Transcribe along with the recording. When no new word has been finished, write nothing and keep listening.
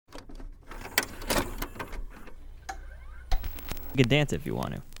You can dance if you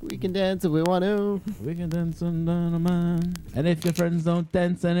want to. We can dance if we want to. We can dance on mine. And if your friends don't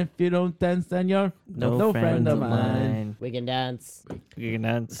dance, and if you don't dance, then you're no friend of mine. We can dance. You can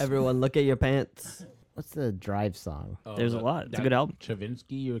dance. Everyone, look at your pants. What's the Drive song? Oh, There's a lot. It's a good album.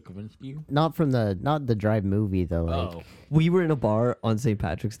 Chavinsky or Kavinsky? Not the Drive movie though. Like, We were in a bar on St.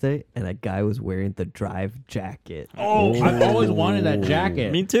 Patrick's Day, and a guy was wearing the Drive jacket. Oh, I've always wanted that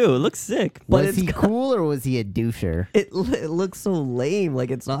jacket. Me too. It looks sick. But was he cool or was he a doucher? It looks so lame.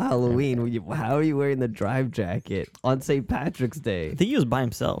 Like, it's not Halloween. How are you wearing the Drive jacket on St. Patrick's Day? I think he was by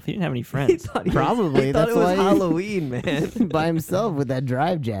himself. He didn't have any He friends. thought he Probably, he thought that's it was why he- Halloween, man. By himself with that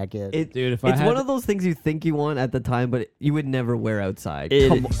Drive jacket. Dude, if I It's had one of those things you think you want at the time, but you would never wear outside. It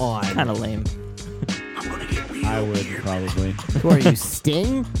Come is on. kind of lame. I would probably. Who are you,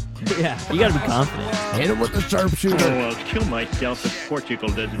 Sting? Yeah. You gotta be confident. Hit him with the sharpshooter. Oh, I'll kill myself if Portugal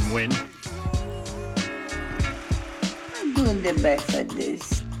doesn't win. I'm doing the best at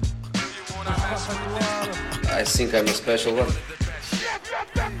this. I think I'm a special one.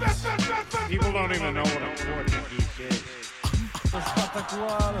 People don't even know what a Portuguese is.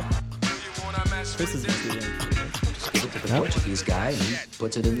 Chris is into it. Give it to the Portuguese guy and he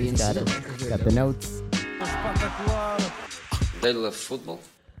puts it in the Got incinerator. it. Got the notes. They love football.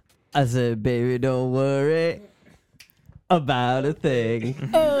 I said, baby, don't worry about a thing.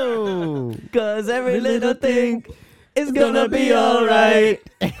 Oh, Cause every little thing is gonna be alright.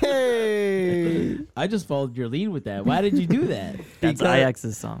 hey. I just followed your lead with that. Why did you do that? That's Because-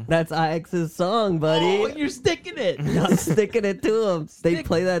 Ajax's song. That's Ajax's song, buddy. Oh, you're sticking it. I'm sticking it to them. They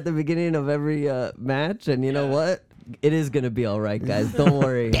play that at the beginning of every match, and you know what? It is gonna be all right, guys. Don't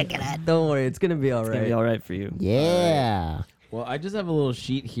worry. Don't worry. It's gonna be all It's gonna be right. all right for you. Yeah. Well, I just have a little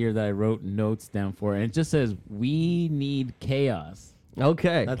sheet here that I wrote notes down for, and it just says, "We need chaos."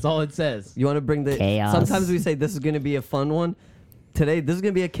 Okay. That's all it says. You want to bring the Chaos. Sometimes we say this is gonna be a fun one. Today, this is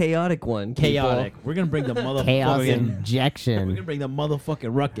gonna be a chaotic one. people. Chaotic. We're gonna bring the motherfucking. Chaos We're injection. gonna bring the motherfucking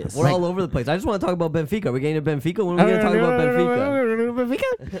ruckus. We're all over the place. I just want to talk about Benfica. Are we getting to Benfica? When are we gonna talk about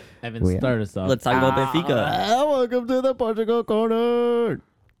Benfica? Evan, We- start us off. Let's talk about Benfica. Welcome to the Portugal Corner.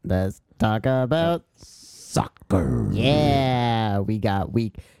 Let's talk about soccer. Yeah, we got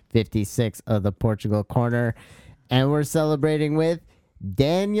week 56 of the Portugal Corner, and we're celebrating with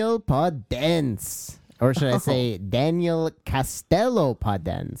Daniel Podence. Or should I say Daniel Castelo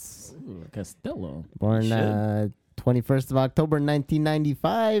Podence. Castello. Born 21st of October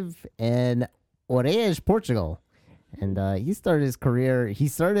 1995 in Oreias, Portugal. And he started his career, he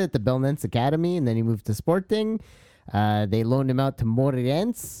started at the Belnense Academy, and then he moved to Sporting. They loaned him out to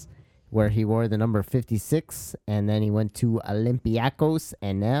Moreirense, where he wore the number 56, and then he went to Olympiacos,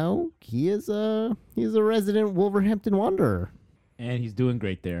 and now he's a resident Wolverhampton Wanderer. And he's doing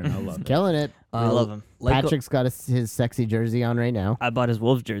great there, and I love it. Killing it. We love him. Patrick's got his sexy jersey on right now. I bought his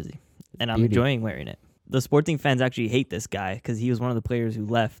Wolves jersey, and I'm Beauty. enjoying wearing it. The Sporting fans actually hate this guy because he was one of the players who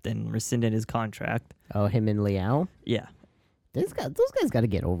left and rescinded his contract. Oh, him and Leao? Yeah. Those guys got to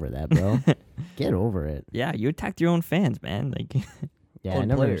get over that, bro. Get over it. Yeah, you attacked your own fans, man. Like, Yeah, Own I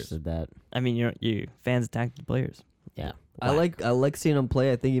never players. understood that. I mean, you fans attacked the players. Yeah. I like seeing him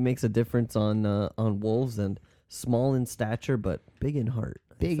play. I think he makes a difference on Wolves, and small in stature but big in heart.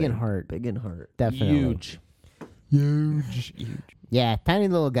 Big in heart. Big in heart. Definitely. Huge. Yeah, tiny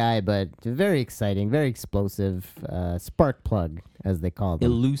little guy, but very exciting, very explosive. Spark plug, as they call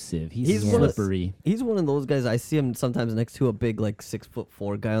them. Elusive. He's He's one of- slippery. He's one of those guys. I see him sometimes next to a big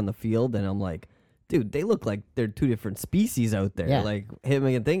 6'4" guy on the field, and I'm like, dude, they look like they're two different species out there. Yeah. Like him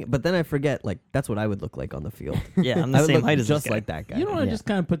and thing. But then I forget, that's what I would look like on the field. Yeah, I'm I the would same look height as this just guy. like that guy. You know what I Yeah. just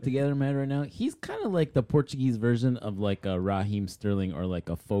kind of put together, man, right now? He's kind of like the Portuguese version of like a Raheem Sterling or like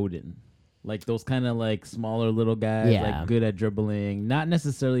a Foden. Like those kind of like smaller little guys, Yeah. like good at dribbling. Not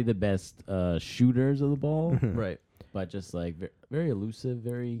necessarily the best shooters of the ball, right. but just like very elusive,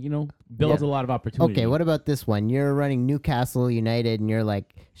 very, builds a lot of opportunity. Okay, what about this one? You're running Newcastle United, and you're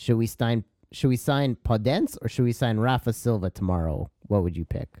like, should we sign Podence or should we sign Rafa Silva tomorrow? What would you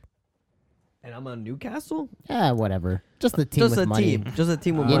pick? And I'm on Newcastle. Whatever. Just a team Just with a money. team. Just a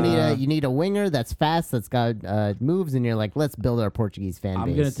team with You money. need a winger that's fast, that's got moves, and you're like, let's build our Portuguese fan base.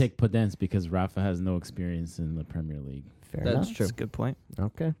 I'm going to take Podence because Rafa has no experience in the Premier League. Fair That's enough. true. That's a good point.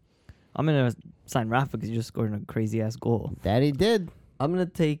 Okay. I'm going to sign Rafa because he just scored a crazy-ass goal. That he did. I'm gonna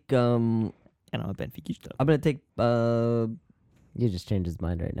take. And I'm a Benfica. I'm gonna take. You just changed his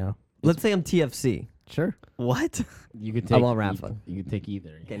mind right now. Let's say I'm TFC. Sure. What? You could I take want Rafa. You could take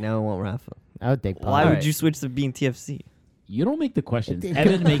either. Okay, now I want Rafa. I would take Why Podence. would right. you switch to being TFC? You don't make the questions. It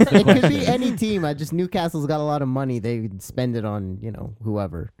Evan could- makes the It could questions. be any team. Newcastle's got a lot of money. They would spend it on,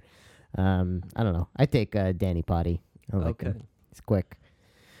 whoever. I don't know. I take Danny Potty. I like Okay. him. He's quick.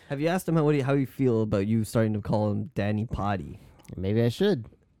 Have you asked him how you feel about you starting to call him Danny Potty? Maybe I should.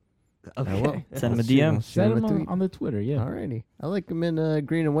 Okay. I will. Send him a I'll shoot DM. Shoot Set him him a tweet. on the Twitter, yeah. Alrighty. I like him in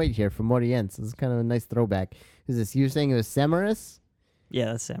green and white here from Morientz. This is kind of a nice throwback. Is this you saying it was Samaras? Yeah,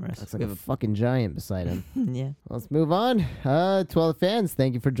 that's Samaras. Looks like a fucking giant beside him. Yeah. Let's move on. 12 fans,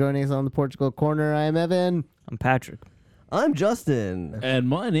 thank you for joining us on the Portugal Corner. I am Evan. I'm Patrick. I'm Justin. And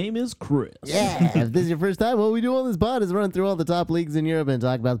my name is Chris. Yeah. If this is your first time, what we do on this pod is run through all the top leagues in Europe and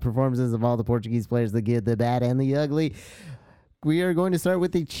talk about the performances of all the Portuguese players, the good, the bad, and the ugly. We are going to start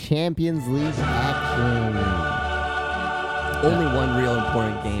with the Champions League action. Only one real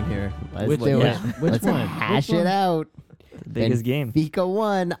important game here. Let's Which do one? it. Which Let's one? hash Which it one? out. Biggest game. Benfica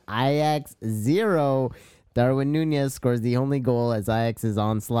 1, Ajax 0. Darwin Nunez scores the only goal as Ajax's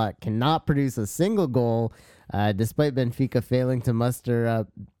onslaught cannot produce a single goal. Despite Benfica failing to muster up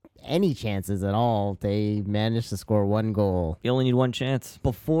any chances at all, they managed to score one goal. You only need one chance.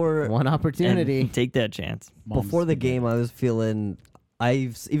 Before One opportunity. And take that chance. before the game, I was feeling.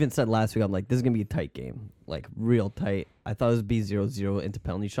 I've even said last week, I'm like, this is gonna be a tight game, like real tight. I thought it would be 0-0 into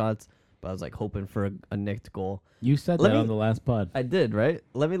penalty shots, but I was like hoping for a nicked goal. You said Let that me- on the last pod. I did, right?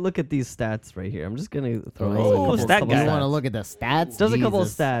 Let me look at these stats right here. I'm just gonna throw Oh, in a stat couple guy. You want to stats. look at the stats? Just a couple of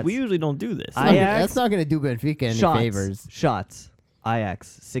Jesus. stats. We usually don't do this. Ajax- That's not going to do Benfica any shots. favors. Shots.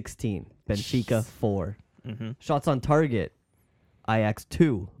 Ajax 16. Benfica 4. Mm-hmm. Shots on target. Ajax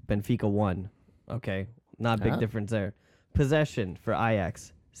 2. Benfica 1. Okay, not a big Ah. difference there. Possession for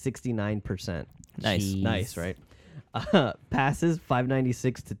Ajax 69%. Nice. Jeez. Nice, right? Passes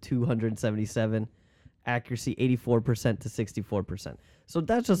 596 to 277. Accuracy 84% to 64%. So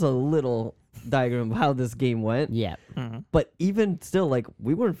that's just a little diagram of how this game went. Yeah. Mm-hmm. But even still, like,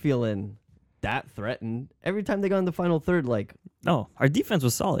 we weren't feeling that threatened. Every time they got in the final third, like, No, our defense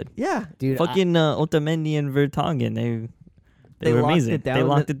was solid. yeah, Dude, Fucking Otamendi and Vertonghen, they were locked amazing. it down. They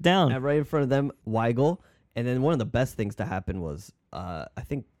locked it down. And right in front of them, Weigl. And then one of the best things to happen was, I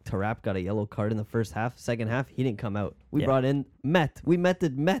think Tarap got a yellow card in the first half. Second half, he didn't come out. We Yeah. brought in Met. We met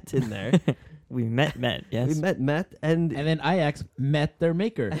in there. We met, yes. We met, and And then Ajax met their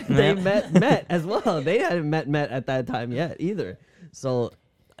maker. they met as well. They hadn't met at that time yet either. So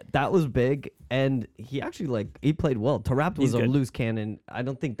that was big, and he actually he played well. Tarap was He's a good. loose cannon. I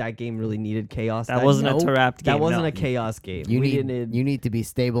don't think that game really needed chaos. That wasn't a Nope. Tarap game. That wasn't no. a chaos game. you we need didn't. you need to be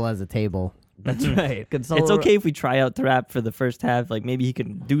stable as a table. That's right. Gonzalo, It's okay if we try out Tarap for the first half. Like maybe he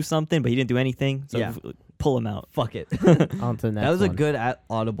can do something, but he didn't do anything. So Yeah. pull him out. Fuck it. On to the next That was a one. good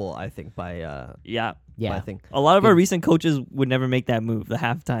audible, I think, by Yeah. Yeah. I think. A lot of Good. our recent coaches would never make that move, the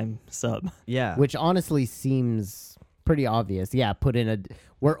halftime sub. Yeah. Which honestly seems pretty obvious. Yeah,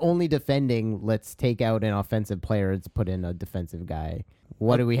 we're only defending, let's take out an offensive player, let's put in a defensive guy.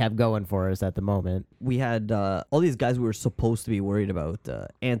 What do we have going for us at the moment? We had all these guys we were supposed to be worried about.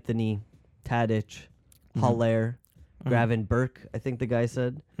 Anthony, Tadic, Haller, Gravenberch, I think the guy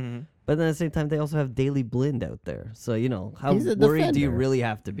said. Mm-hmm. But then at the same time, they also have Daily Blind out there. So, how He's a worried do you defender. really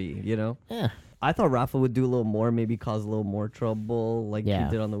have to be, Yeah. I thought Rafa would do a little more, maybe cause a little more trouble like Yeah.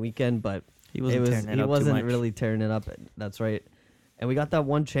 he did on the weekend, but He wasn't tearing it he up too wasn't much. really tearing it up. That's right. And we got that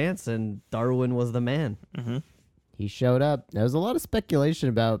one chance, and Darwin was the man. Mm-hmm. He showed up. There was a lot of speculation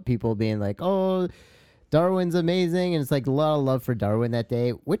about people being like, oh, Darwin's amazing. And it's like a lot of love for Darwin that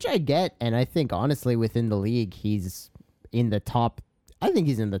day, which I get. And I think, honestly, within the league, he's in the top. I think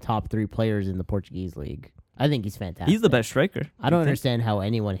he's in the top 3 players in the Portuguese league. I think he's fantastic. He's the best striker. I don't understand how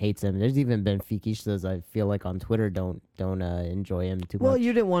anyone hates him. There's even been Fikishtas I feel like on Twitter don't enjoy him too Well, much.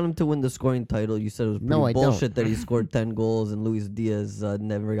 you didn't want him to win the scoring title. You said it was pretty No, I don't. bullshit that he scored 10 goals and Luis Diaz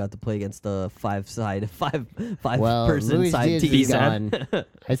never got to play against the five Well, person Luis side Diaz team. is gone.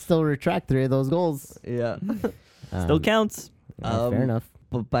 I still retract 3 of those goals. Yeah. Still counts. Fair enough.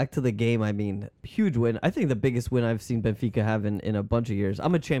 But back to the game, I mean, huge win. I think the biggest win I've seen Benfica have in a bunch of years.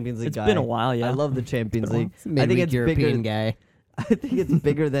 I'm a Champions League It's guy. been a while, yeah. I love the Champions League. I think Midweek it's European bigger. guy. I think it's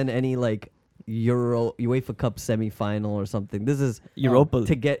bigger than any UEFA Cup semifinal or something. This is Europa.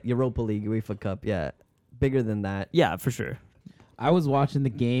 to get Europa League, UEFA Cup. Yeah, bigger than that. Yeah, for sure. I was watching the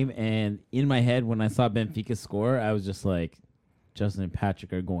game, and in my head, when I saw Benfica score, I was just like, Justin and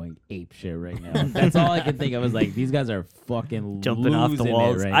Patrick are going ape shit right now. That's all I could think. I was like, these guys are fucking Jumping off the losing it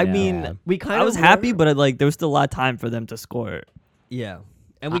walls. right I now. mean, Yeah. We kind I of was happy, were- but there was still a lot of time for them to score. Yeah.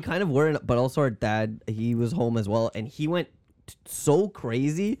 And we kind of were, but also our dad, he was home as well, and he went so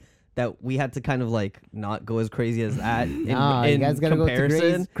crazy that we had to kind of not go as crazy as that in, Nah, you in guys gotta go to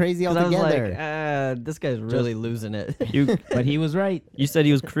comparison. crazy 'Cause I was altogether. like, this guy's really losing it. You but he was right. you said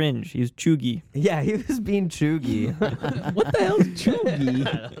he was cringe. He was chuggy. Yeah, he was being chuggy. What the hell's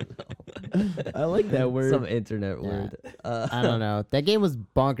Chugi? I like that word. Some internet word. I don't know. That game was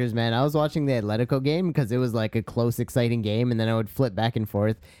bonkers, man. I was watching the Atletico game because it was like a close, exciting game, and then I would flip back and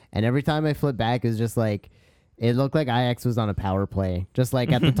forth. And every time I flipped back, it was just like, it looked like Ajax was on a power play, just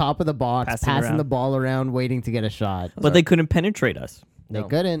like at the top of the box, passing the ball around, waiting to get a shot. But they couldn't penetrate us. They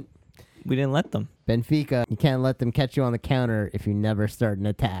couldn't. We didn't let them. Benfica, you can't let them catch you on the counter if you never start an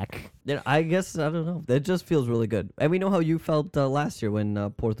attack. Yeah, I guess, I don't know. That just feels really good. And we know how you felt last year when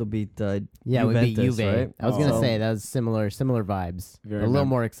Porto beat Yeah, we beat Juventus, Juve. right? I was gonna say that was similar vibes. Very A little mem-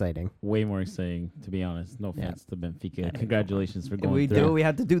 more exciting. Way more exciting, to be honest. No offense to Benfica. Congratulations for And going we through. did what we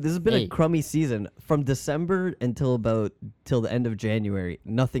had to do. This has been Hey. a crummy season. From December till the end of January,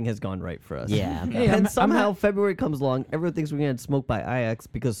 nothing has gone right for us. Yeah. Hey, And I'm somehow February comes along, everyone thinks we're going to get smoked by Ajax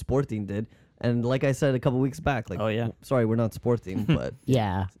because Sporting did. And like I said a couple weeks back, like, Oh, yeah. sorry, we're not Sporting, but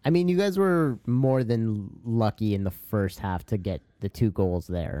Yeah. I mean, you guys were more than lucky in the first half to get the 2 goals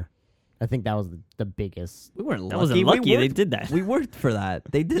there. I think that was the biggest. we weren't lucky. That wasn't We lucky. They worked- did that. We worked for that.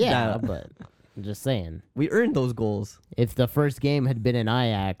 They did Yeah, that. but I'm just saying. We earned those goals. If the first game had been in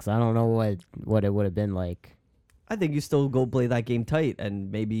Ajax, I don't know what it would have been like. I think you still go play that game tight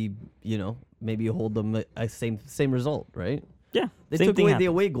and maybe you hold them a same result, right? Yeah. They same took thing away happened. the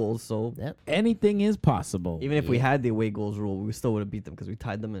away goals, so Yep. Anything is possible. even if we had the away goals rule, we still would have beat them because we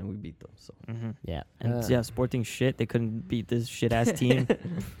tied them and we beat them. So Yeah. And yeah, Sporting shit. They couldn't beat this shit ass team.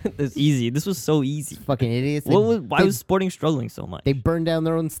 This- Easy. This was so easy. Fucking idiots. Why was Sporting struggling so much? they burned down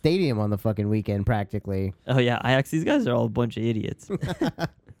their own stadium on the fucking weekend practically? Oh yeah, Ajax. These guys are all a bunch of idiots.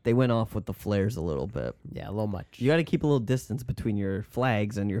 they went off with the flares a little bit. Yeah, a little much. You got to keep a little distance between your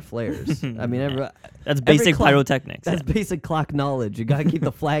flags and your flares. I mean, That's every basic clock- pyrotechnics. That's basic clock knowledge. You got to keep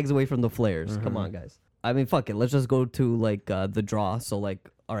the flags away from the flares. Come on, guys. I mean, fuck it. Let's just go to like the draw. So like,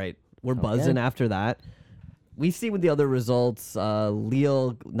 all right, we're buzzing after that. We see with the other results,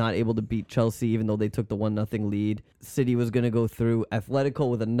 Lille not able to beat Chelsea even though they took the 1-0 lead. City was going to go through. Atletico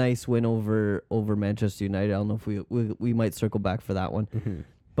with a nice win over Manchester United. I don't know if we might circle back for that one.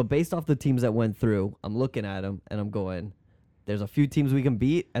 But based off the teams that went through, I'm looking at them and I'm going, there's a few teams we can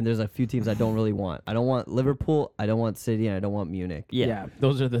beat and there's a few teams I don't really want. I don't want Liverpool, I don't want City, and I don't want Munich. yeah.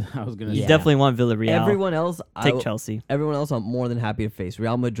 Those are the. I was gonna You say. definitely want Villarreal. Everyone else, Take Chelsea. Everyone else, I'm more than happy to face.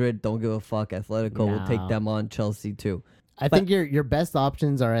 Real Madrid, don't give a fuck. Atletico will take No. them on. Chelsea too. I think your best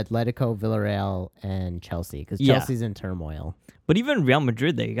options are Atletico, Villarreal, and Chelsea because Yeah. Chelsea's in turmoil. But even Real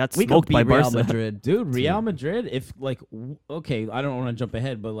Madrid, they got We smoked could by beat Real Barca. Madrid. Dude, Real Madrid. If okay, I don't want to jump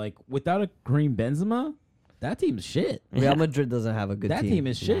ahead, but like without a Karim Benzema, that team's shit. Real Madrid doesn't have a good That team. team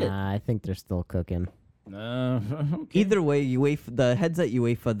is shit. Nah, I think they're still cooking. Okay. Either way, UEFA, the heads at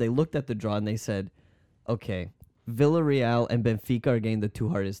UEFA, they looked at the draw and they said, okay, Villarreal and Benfica are getting the 2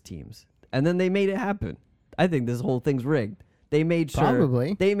 hardest teams. And then they made it happen. I think this whole thing's rigged. They made sure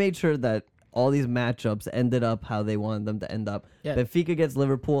Probably. They made sure that all these matchups ended up how they wanted them to end up. Yeah. Benfica gets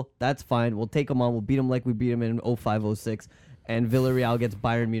Liverpool, that's fine. We'll take them on. We'll beat them like we beat them in 05-06. And Villarreal gets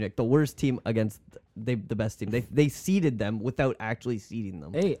Bayern Munich, the worst team against the best team. They seeded them without actually seeding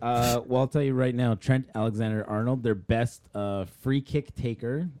them. Hey, well, I'll tell you right now, Trent Alexander-Arnold, their best free kick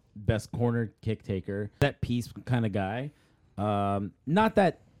taker, best corner kick taker, set piece kind of guy. Not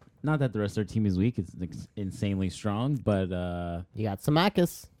that the rest of their team is weak; it's insanely strong. But You got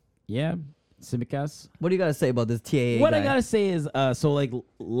Samakis. yeah, Simicas. What do you got to say about this TAA What guy? I gotta say is, so like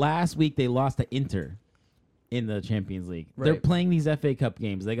last week they lost to Inter in the Champions League. They're Right. playing these FA Cup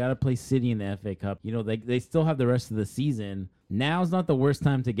games. They gotta play City in the FA Cup. You know, they still have the rest of the season. Now's not the worst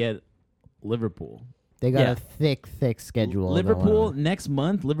time to get Liverpool. They got Yeah. a thick schedule. Liverpool going on. next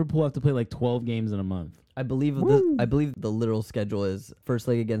month. Liverpool have to play like 12 games in a month. I believe the literal schedule is first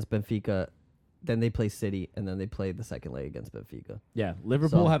leg against Benfica, then they play City, and then they play the second leg against Benfica. Yeah,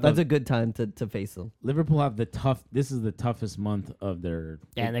 Liverpool have that's a good time to face them. Liverpool have the tough. This is the toughest month of their.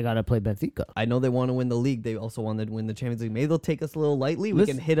 And they got to play Benfica. I know they want to win the league. They also want to win the Champions League. Maybe they'll take us a little lightly. We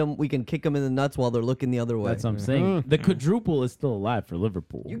Listen- can hit them. We can kick them in the nuts while they're looking the other way. That's what I'm saying. The quadruple is still alive for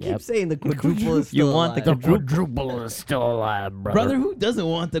Liverpool. You keep saying the quadruple is You still want the alive. Quadruple is still alive, Brother, who doesn't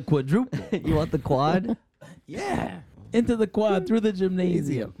want the quadruple? You want the quad? Yeah, into the quad through the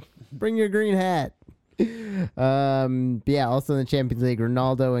gymnasium. Bring your green hat. Yeah, also in the Champions League,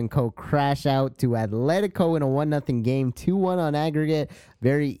 Ronaldo and co crash out to Atletico in a 1-0 game, 2-1 on aggregate.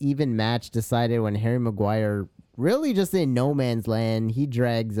 Very even match decided when Harry Maguire really just in no man's land. He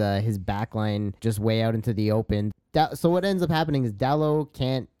drags his back line just way out into the open. So what ends up happening is Dallo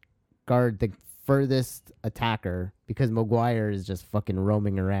can't guard the furthest attacker because Maguire is just fucking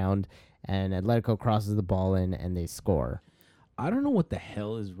roaming around, and Atletico crosses the ball in and they score. I don't know what the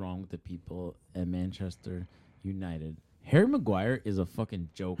hell is wrong with the people at Manchester United. Harry Maguire is a fucking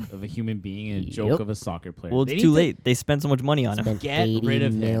joke of a human being and a joke Yep. of a soccer player. Well, They it's need too to- late. They spent so much money on him. Spent Get $80 rid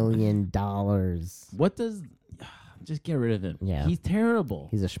of him. million. What does? Just get rid of him. Yeah. He's terrible.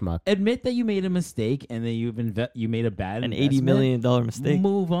 He's a schmuck. Admit that you made a mistake and that you made a bad An investment. $80 million mistake.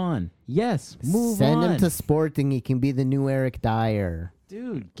 Move on. Yes, move Send on. him to Sporting. He can be the new Eric Dyer.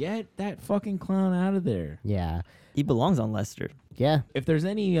 Dude, get that fucking clown out of there. Yeah. He belongs on Leicester. Yeah. If there's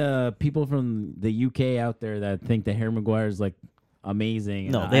any people from the UK out there that think that Harry Maguire is like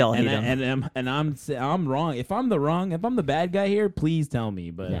amazing, No, and they all and, hate him. and I'm wrong. If I'm the bad guy here, please tell me.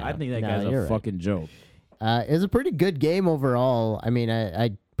 But Yeah. I think that No, guy's you're a right. fucking joke. It was a pretty good game overall. I mean,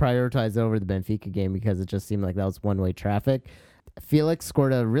 I prioritized over the Benfica game because it just seemed like that was one-way traffic. Felix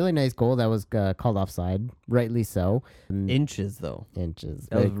scored a really nice goal that was called offside, rightly so. Inches though. Inches.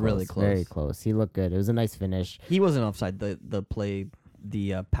 That Very was really Very close. close. He looked good. It was a nice finish. He wasn't offside. The play,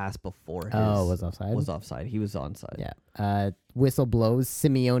 the pass before his Was offside? was offside. He was onside. Yeah. Whistle blows.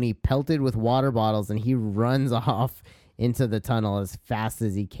 Simeone pelted with water bottles, and he runs off into the tunnel as fast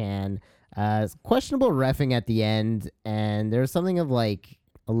as he can. Questionable reffing at the end, and there's something of like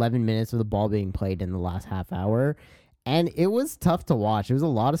 11 minutes of the ball being played in the last half hour. And it was tough to watch. It was a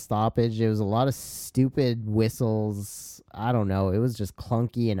lot of stoppage. It was a lot of stupid whistles. I don't know. It was just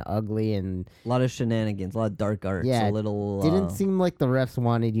clunky and ugly, and A lot of shenanigans, a lot of dark arts, Yeah, a little. didn't seem like the refs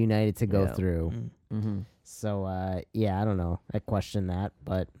wanted United to go Yeah. through. Mm-hmm. So, I don't know. I question that,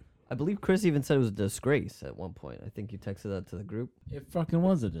 but I believe Chris even said it was a disgrace at one point. I think you texted that to the group. It fucking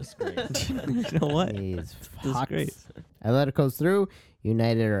was a disgrace. You know what? he's Disgrace. fucked. Atletico's through.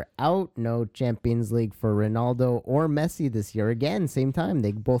 United are out. No Champions League for Ronaldo or Messi this year. Again, same time.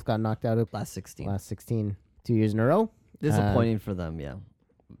 They both got knocked out of Last 16. last 16. 2 years in a row. Disappointing for them, yeah.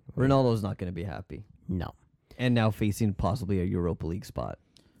 Ronaldo's not going to be happy. No. And now facing possibly a Europa League spot.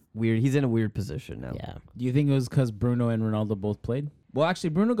 Weird. He's in a weird position now. Yeah. Do you think it was because Bruno and Ronaldo both played? Well,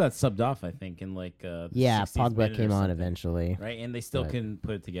 actually, Bruno got subbed off, I think, in like Yeah, 60th Pogba minute or came on something, eventually. right? And they still But- couldn't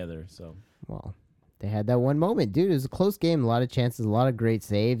put it together. So Well, they had that one moment. Dude, it was a close game. A lot of chances, a lot of great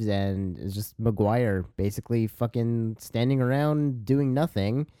saves, and it's just Maguire basically fucking standing around doing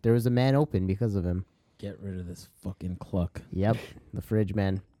nothing. There was a man open because of him. get rid of this fucking cluck. Yep, the fridge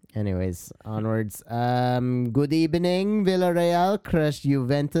man. Anyways, onwards. Good evening. Villarreal crushed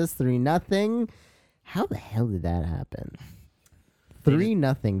Juventus 3-0. How the hell did that happen?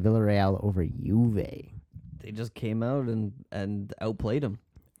 3-0 Villarreal over Juve. They just came out and outplayed him.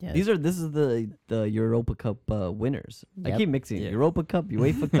 Yeah. This is the Europa Cup winners. I Yep. keep mixing Yeah. Europa Cup,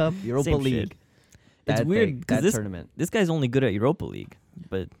 UEFA Cup, Europa Same League. shit. It's That weird thing, because that this tournament. this guy's only good at Europa League,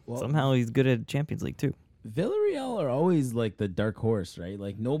 but Well- somehow he's good at Champions League too. Villarreal are always like the dark horse, right?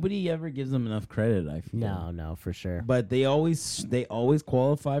 Like nobody ever gives them enough credit. I feel. No, for sure. But they always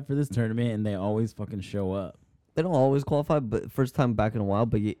qualify for this tournament and they always fucking show up. They don't always qualify, but first time back in a while.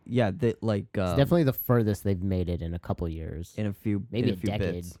 But yeah, they like It's definitely the furthest they've made it in a couple years. in a few maybe in a a few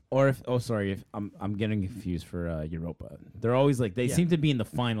decade. bits. Or if if I'm getting confused for Europa. They're always like they seem to be in the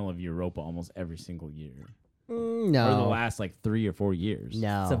final of Europa almost every single year. No. Or the last like 3 or 4 years.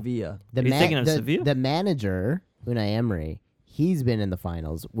 No. Sevilla. The, Are you thinking of Sevilla? the manager, Unai Emery, he's been in the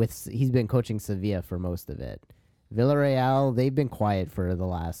finals. He's been coaching Sevilla for most of it. Villarreal, they've been quiet for the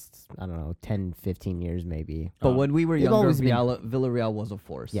last, 10, 15 years maybe. But when we were They've younger, always been- Villarreal was a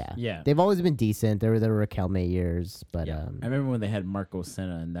force. Yeah. Yeah. They've always been decent. They were the Raquelme years, but I remember when they had Marco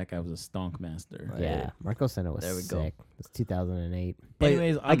Senna and that guy was a stonk master. yeah, Marco Senna was There we sick. go. It was 2008. But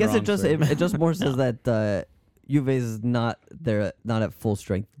Anyways, I guess it it just more says that Juve is not at full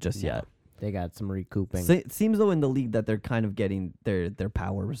strength just No. yet. They got some recouping. It seems though in the league that they're kind of getting their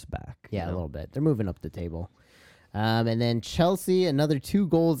powers back. Yeah, you a know? little bit. They're moving up the table. And then Chelsea, another 2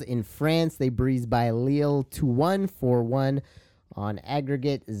 goals in France. They breezed by Lille 2-1, 4-1 on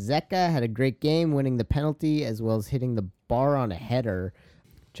aggregate. Zeka had a great game, winning the penalty as well as hitting the bar on a header.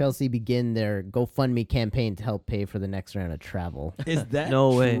 Chelsea begin their GoFundMe campaign to help pay for the next round of travel. Is that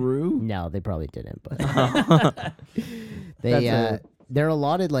No way. true? No, they probably didn't, but they're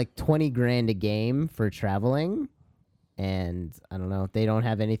allotted like 20 grand a game for traveling, and I don't know, they don't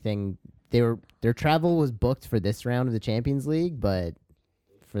have anything. Their travel was booked for this round of the Champions League, but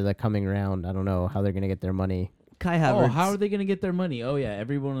for the coming round, I don't know how they're gonna get their money. Kai Havertz. Oh, how are they going to get their money? Oh, yeah,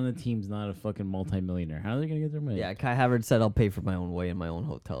 everyone on the team's not a fucking multimillionaire. How are they going to get their money? Yeah, Kai Havertz said I'll pay for my own way in my own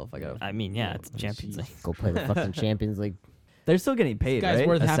hotel if I got. I mean, yeah, it's Champions League. Go play the fucking Champions League. They're still getting paid, This guy's right?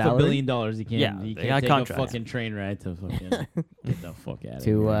 worth A half salary? $1 billion. He can't, Yeah, he they can't got take contracts. a fucking train ride to fucking get the fuck out of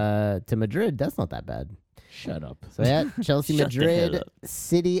here. To Madrid. That's not that bad. Shut up. So yeah, Chelsea, Shut the hell Madrid, up.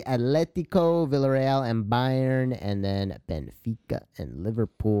 City, Atletico, Villarreal, and Bayern, and then Benfica and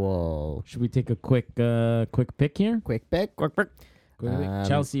Liverpool. Should we take a quick pick here? Quick pick. Quick pick.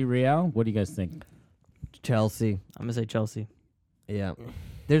 Chelsea, Real. What do you guys think? Chelsea. I'm gonna say Chelsea. Yeah.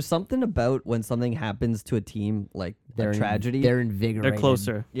 There's something about when something happens to a team, like a tragedy. They're invigorated. They're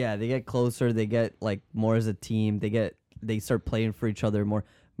closer. Yeah, they get closer. They get like more as a team. They start playing for each other more.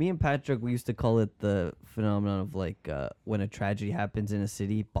 Me and Patrick, we used to call it the phenomenon of like when a tragedy happens in a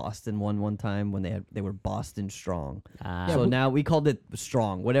city. Boston won one time when they were Boston strong. So now we called it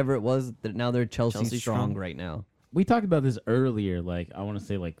strong. Whatever it was, now they're Chelsea strong right now. We talked about this earlier, like I want to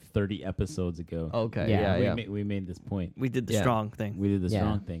say like 30 episodes ago. Okay, Yeah, yeah. We made this point. We did the Yeah. strong thing. We did the Yeah.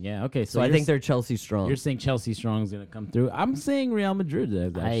 strong thing. Yeah. Okay. So I think they're Chelsea strong. You're saying Chelsea strong is gonna come through. I'm saying Real Madrid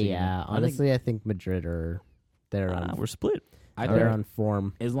is actually. Honestly, I think Madrid they're We're split. they're on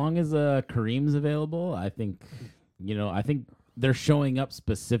form. As long as Kareem's available, I think they're showing up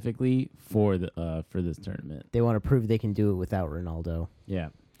specifically for this tournament. They want to prove they can do it without Ronaldo. Yeah.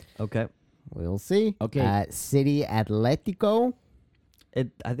 Okay. We'll see. Okay. City, Atletico. I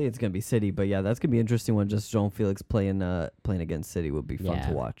think it's gonna be City, but yeah, that's gonna be an interesting one. Just João Felix playing against City would be fun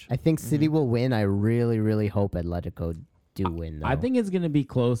to watch. I think City will win. I really, really hope Atletico do win, though. I think it's gonna be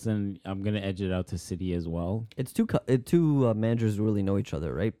close, and I'm gonna edge it out to City as well. It's two managers who really know each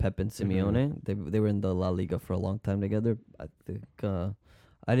other, right? Pep and Simeone. They were in the La Liga for a long time together.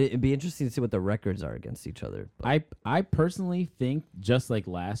 I think it'd be interesting to see what the records are against each other. But I personally think, just like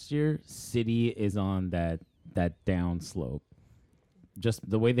last year, City is on that down slope. Just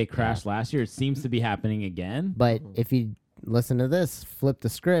the way they crashed last year, it seems to be happening again. But if you listen to this, flip the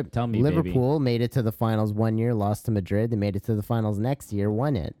script. Tell me, Liverpool made it to the finals one year, lost to Madrid. They made it to the finals next year,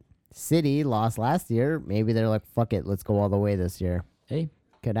 won it. City lost last year. Maybe they're like, fuck it, let's go all the way this year. Hey,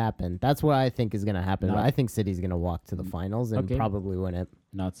 Could happen. That's what I think is going to happen. No. But I think City's going to walk to the finals and Okay. probably win it.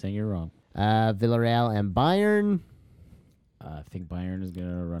 not saying you're wrong. Villarreal and Bayern. I think Bayern is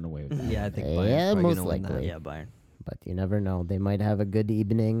gonna run away with that. yeah, I think Yeah, Bayern's probably most gonna win likely. that. Yeah, Bayern. But you never know. They might have a good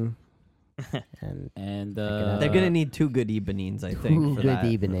evening. And And They're gonna need two good evenings, I think, two for good that,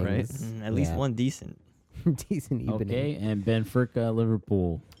 right? evenings. At least Yeah. one decent. Decent evening. okay. And Benfica,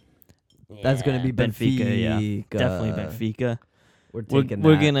 Liverpool. That's gonna be Benfica, yeah. Benfica. Definitely Benfica. We're We're, taking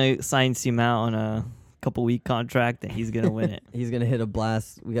we're that. gonna sign Simao on a couple week contract, and he's gonna win it. He's gonna hit a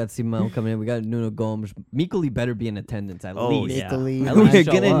blast. We got Simon coming in. We got Nuno Gomes. Mikoli better be in attendance at Oh, least. yeah. Italy, At least We're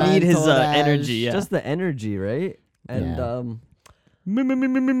show gonna up. need his Montage. energy. Yeah. Just the energy, right? And Yeah.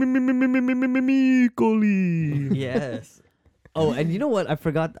 Mikoli. yes. Oh, and you know what? I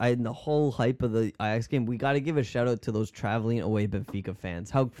forgot. In the whole hype of the Ajax game, we got to give a shout out to those traveling away Benfica fans.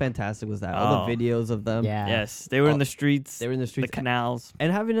 How fantastic was that? All Oh. the videos of them. Yeah. Yes, they were in the streets. They were in the the streets canals.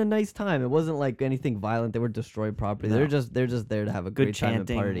 and having a nice time. It wasn't like anything violent. They were destroyed property. No. They're just there to have a Good great time and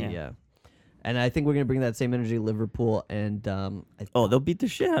chanting, party. yeah. Yeah. And I think we're gonna bring that same energy to Liverpool. And Oh, they'll beat the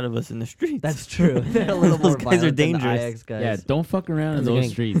shit out of us in the streets. that's true. They're a little more Those guys are violent than the dangerous. Ajax guys. Yeah, don't fuck around in They're those gonna-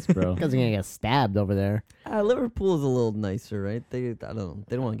 streets, bro. Because they're going to get stabbed over there. Liverpool is a little nicer, right? I don't know.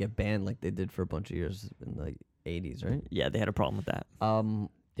 They don't want to get banned like they did for a bunch of years in the 80s, right? Yeah, they had a problem with that.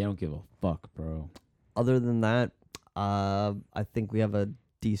 They don't give a fuck, bro. Other than that, I think we have a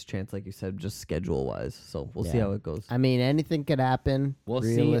decent chance, like you said, just schedule wise. So we'll see Yeah. how it goes. I mean, anything could happen. We'll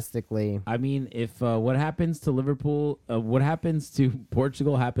see. realistically. I mean, if what happens to Liverpool, what happens to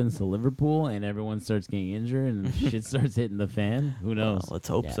Portugal happens to Liverpool, and everyone starts getting injured and shit starts hitting the fan, who knows? Let's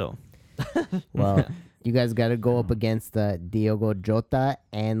hope Yeah. so. Well, you guys got to go up against Diogo Jota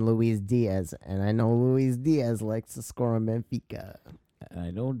and Luis Diaz. And I know Luis Diaz likes to score on Benfica.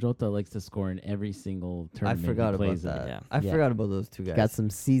 I know Jota likes to score in every single I tournament forgot he about plays in. that. Yeah. I Yeah. forgot about those two guys. Got some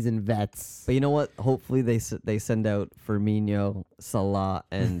seasoned vets. But you know what? Hopefully they send out Firmino, Salah,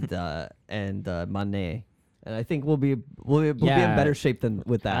 and Mane. And I think we'll be in Yeah. better shape than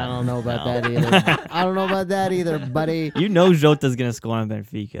with that. I don't know about No. that either. I don't know about that either, buddy. You know Jota's gonna score on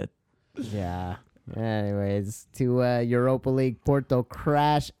Benfica. Yeah. Anyways, to Europa League, Porto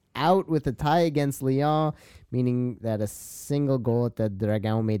crash out with a tie against Lyon, meaning that a single goal at the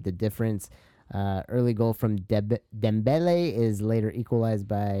Dragão made the difference. Early goal from Dembele is later equalized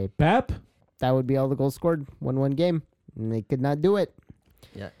by. Pep? That would be all the goals scored. 1-1 game. And they could not do it.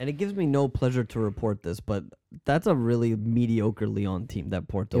 Yeah, and it gives me no pleasure to report this, but that's a really mediocre Lyon team that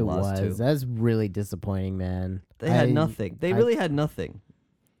Porto It lost was. to. That's really disappointing, man. They had nothing. They really had nothing.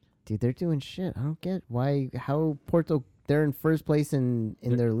 Dude, they're doing shit. I don't get how Porto, they're in first place in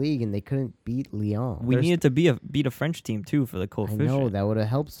their league and they couldn't beat Lyon. We needed to beat a French team too for the I coefficient. know, that would have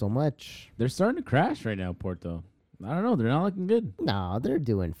helped so much. They're starting to crash right now, Porto. I don't know. They're not looking good. No, they're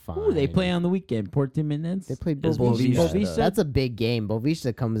doing fine. Who they play on the weekend? Portimonense. They play It's Boavista. Boavista. That's a big game.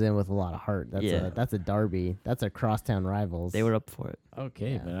 Boavista comes in with a lot of heart. That's a derby. That's a crosstown rivals. They were up for it.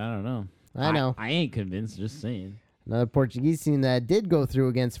 Okay, Yeah. but I don't know. I know. I ain't convinced. Just saying. Another Portuguese team that did go through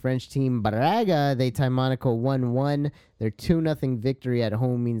against French team Braga. They tie Monaco 1-1. Their 2-0 victory at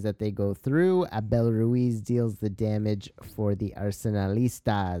home means that they go through. Abel Ruiz deals the damage for the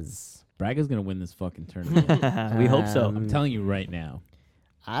Arsenalistas. Braga's gonna win this fucking tournament. We hope so. I'm telling you right now.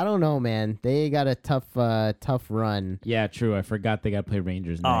 I don't know, man. They got a tough run. Yeah, true. I forgot they got to play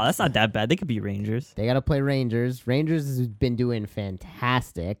Rangers next. Oh, that's not that bad. They could be Rangers. They got to play Rangers. Rangers has been doing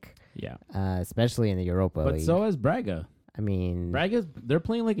fantastic, Yeah. Especially in the Europa But League. so has Braga. I mean, They're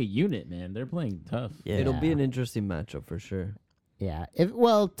playing like a unit, man. They're playing tough. Yeah. It'll be an interesting matchup for sure. yeah.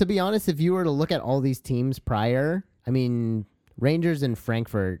 Well, to be honest, if you were to look at all these teams prior, I mean, Rangers and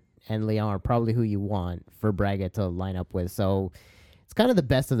Frankfurt and Lyon are probably who you want for Braga to line up with. So it's kind of the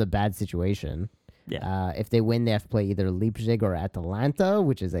best of the bad situation. Yeah. If they win, they have to play either Leipzig or Atalanta,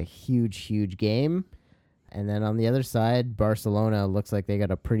 which is a huge game. And then on the other side, Barcelona looks like they got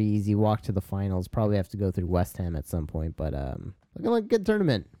a pretty easy walk to the finals. Probably have to go through West Ham at some point, but looking like a good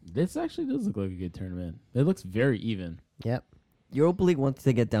tournament. This actually does look like a good tournament. It looks very even. Yep. Europa League, once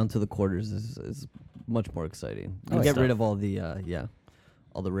they get down to the quarters, is much more exciting. You Oh, get yeah. rid of all the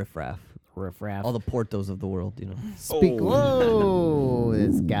all the riffraff, Riff-raff. all the Portos of the world. Whoa,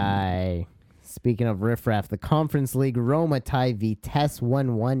 this guy. Speaking of riffraff, the Conference League, Roma tie Vitesse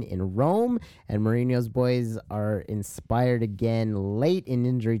 1-1 in Rome, and Mourinho's boys are inspired again late in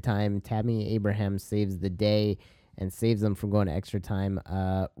injury time. Tammy Abraham saves the day and saves them from going to extra time.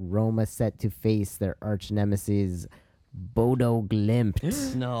 Roma set to face their arch nemesis, Bodo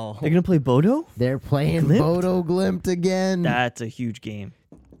Glimt. No, They're gonna play Bodo. They're playing Glimt? Bodo Glimt again. That's a huge game.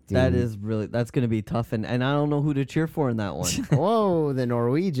 that Dude. is that's gonna be tough, and I don't know who to cheer for in that one. Whoa, the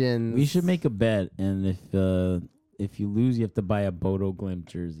Norwegians. We should make a bet, and if you lose, you have to buy a Bodo Glimt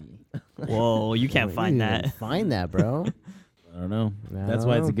jersey. Whoa, you can't Where find do you even that. find that, bro. I don't know. No. That's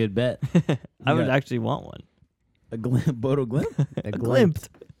why it's a good bet. I would got- actually want one. A Bodo Glimt? The Glimt.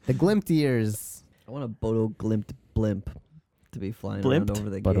 The Glimtiers. I want a Bodo Glimt blimp to be flying Blimp? around over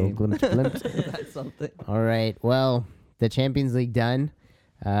the Bodo game. Glimt. Glimt. That's something. All right. Well, the Champions League done.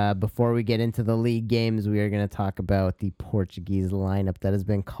 Before we get into the league games, we are going to talk about the Portuguese lineup that has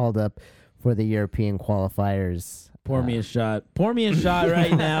been called up for the European qualifiers. Pour me a shot. Pour me a shot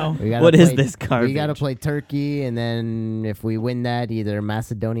right now. We gotta What is play- this garbage? We got to play Turkey, and then if we win that, either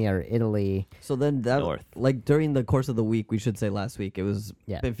Macedonia or Italy. So then that North. like during the course of the week, we should say last week it was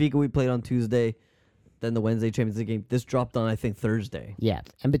Yeah. Benfica. We played on Tuesday, then the Wednesday Champions League game. This dropped on I think Thursday. Yeah.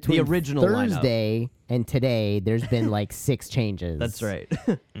 And between original lineup. Thursday and today, there's been like 6 changes. That's right.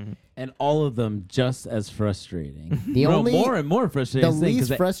 And all of them just as frustrating. The only- more and more The frustrating thing. 'cause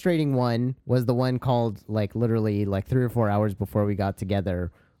least frustrating one was the one called like literally like 3 or 4 hours before we got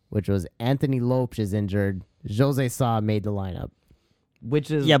together, which was Anthony Lopes is injured. Jose Sa made the lineup.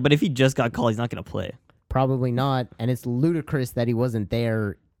 Which is Yeah, but if he just got called, he's not gonna play. Probably not, and it's ludicrous that he wasn't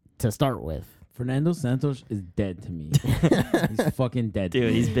there to start with. Fernando Santos is dead to me. He's fucking dead. Dude, to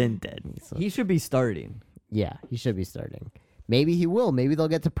me. he's been dead. he should be starting. Yeah, he should be starting. Maybe he will. Maybe they'll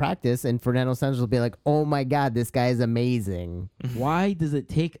get to practice, and Fernando Santos will be like, "Oh my God, this guy is amazing," Why does it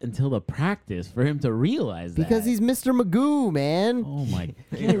take until the practice for him to realize that? because he's Mr. Magoo, man. Oh my!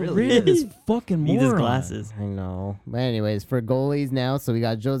 He Get really rid of this is. fucking Needs his moron. glasses. I know. But anyways, for goalies now, so we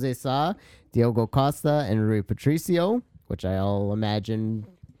got Jose Sa, Diogo Costa, and Rui Patricio, which I'll imagine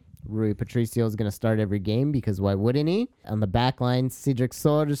Rui Patricio is going to start every game because why wouldn't he? On the back line, Cedric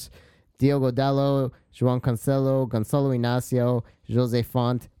Soares, Diogo Dallo, João Cancelo, Gonçalo Inácio, Jose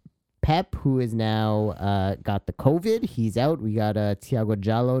Font, Pep, who is now got the COVID. He's out. We got Thiago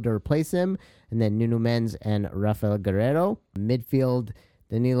Jallo to replace him. And then Nuno Mendes and Rafael Guerrero. Midfield,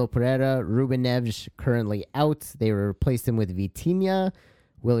 Danilo Pereira, Ruben Neves currently out. They replaced him with Vitinha,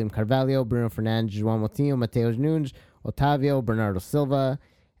 William Carvalho, Bruno Fernandes, João Moutinho, Mateus Nunes, Otavio, Bernardo Silva.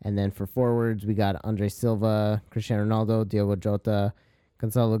 And then for forwards, we got Andre Silva, Cristiano Ronaldo, Diogo Jota,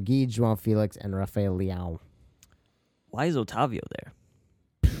 Gonzalo Guide, João Felix, and Rafael Leão. Why is Otavio there?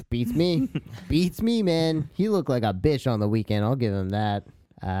 Beats me. Beats me, man. He looked like a bitch on the weekend. I'll give him that.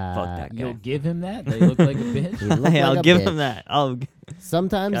 Fuck that You'll guy. give him that? They look like a bitch. He looked Hey, like I'll a give bitch. him that.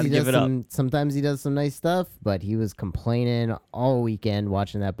 Sometimes Gotta he give does it up. sometimes he does some nice stuff, but he was complaining all weekend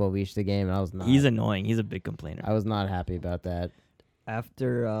watching that Boavista game, and I was not. He's annoying. He's a big complainer. I was not happy about that.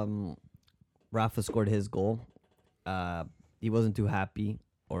 After Rafa scored his goal, he wasn't too happy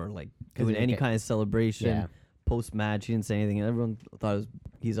or like doing he any got- kind of celebration. Yeah. post match. He didn't say anything. Everyone thought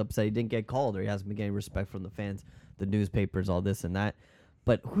he's upset. He didn't get called, or he hasn't been getting respect from the fans, the newspapers, all this and that.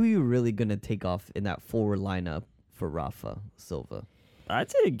 But who are you really gonna take off in that forward lineup for Rafa Silva? I'd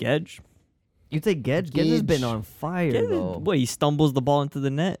say Gedge. You take Gedge. Gedge has been Gedge. on fire though. What, he stumbles the ball into the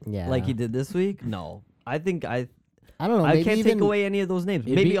net? Yeah. Like he did this week. No, I don't know. Maybe I can't even take away any of those names.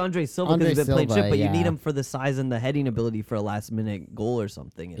 It'd Maybe be Andre Silva because he's been playing Silva, shit, but you need yeah. him for the size and the heading ability for a last minute goal or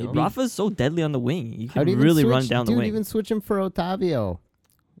something. You know? Rafa's so deadly on the wing. You How can do you even really switch, run down the dude, wing. even switch him for Otavio.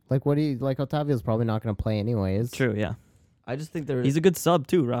 Like, what do you like? Otavio's probably not going to play anyways. True, yeah. I just think they're. He's a good sub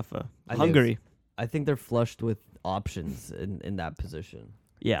too, Rafa. I think- Hungary. I think they're flushed with options in that position.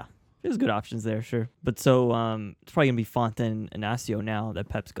 Yeah. There's good options there, sure. But so it's probably going to be Fonte and Inacio now that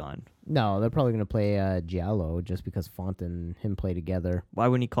Pep's gone. No, they're probably going to play Giallo just because Font and him play together. Why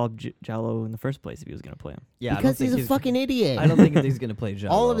wouldn't he call Jallo in the first place if he was going to play him? Yeah, Because he's a fucking idiot. I don't think he's gonna play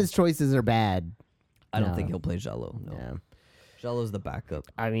Jallo. All of his choices are bad. I don't No. think he'll play Jallo. No, Yeah. Jallo's the backup.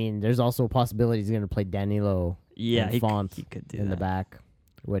 I mean, there's also a possibility he's going to play Danilo Yeah, and he, Font he could do in that. the back,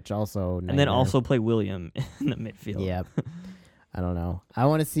 which also And then nightmare. also play William in the midfield. Yep. I don't know. I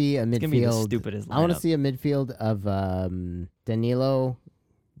want to see a It's going to be the midfield. stupidest lineup. I want to see a midfield of Danilo,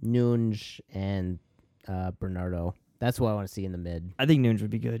 Nunj, and Bernardo. That's what I want to see in the mid. I think Nunes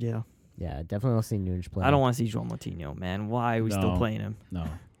would be good, yeah. Yeah, definitely want to see Nunj play. I don't want to see João Moutinho, man. Why are we still No. playing him? No.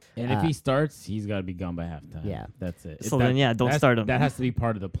 And if he starts, he's got to be gone by halftime. Yeah. That's it. So then, yeah, don't that's- start him. That has to be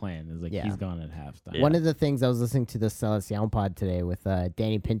part of the plan. Is like Yeah. he's gone at halftime. Yeah. One of the things I was listening to the Selección pod today with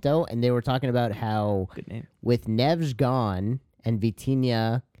Danny Pinto, and they were talking about how Good name. with Neves gone and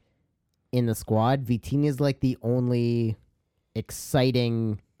Vitinha in the squad, Vitinha's like the only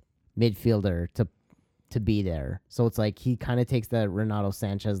exciting midfielder to be there. So it's like he kind of takes that Renato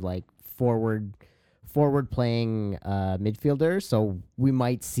Sanchez like forward playing midfielder. So we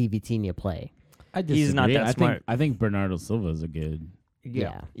might see Vitinha play. I He's not disagree. that smart. I think Bernardo Silva is a good.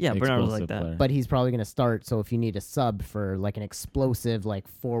 Yeah. Yeah, Bernardo's like explosive that. player. But he's probably going to start. So if you need a sub for like an explosive, like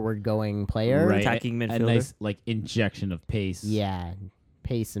forward going player, Right. Attacking A midfielder. nice like injection of pace. yeah,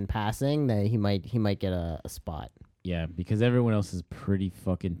 pace and passing, that he might get a spot. Yeah, because everyone else is pretty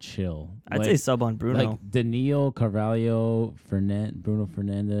fucking chill. I'd say sub on Bruno. Like Danilo, Carvalho, Bruno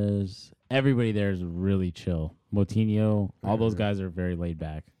Fernandes. Everybody there is really chill. Moutinho, all those guys are very laid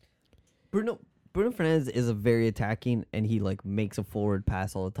back. Bruno Fernandes is a very attacking, and he like makes a forward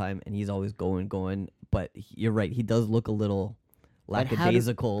pass all the time, and he's always going. But you're right, he does look a little But how do-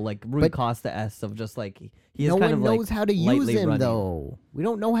 lackadaisical, like Rui but- Costa-esque of just like he is No kind one of knows like how to use lightly him, running. though. We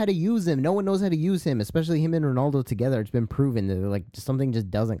don't know how to use him. No one knows how to use him, especially him and Ronaldo together. It's been proven that like something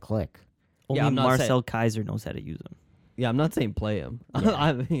just doesn't click. Only I'm not Marcel Kaiser knows how to use him. Yeah, I'm not saying play him. Yeah.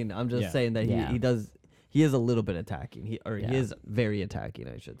 I mean, I'm just Yeah. saying that Yeah. he does. He is a little bit attacking. He Yeah. is very attacking,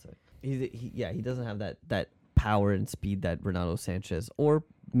 I should say. He doesn't have that power and speed that Renato Sanchez or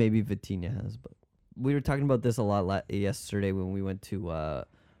maybe Vitinha has. But we were talking about this a lot yesterday when we went to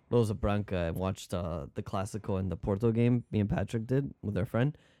Rosa Branca and watched the Clásico and the Porto game. Me and Patrick did with our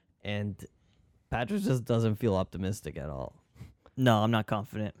friend, and Patrick just doesn't feel optimistic at all. No, I'm not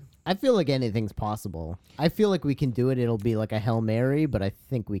confident. I feel like anything's possible. I feel like we can do it. It'll be like a Hail Mary, but I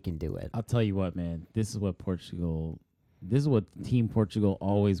think we can do it. I'll tell you what, man. This is what Team Portugal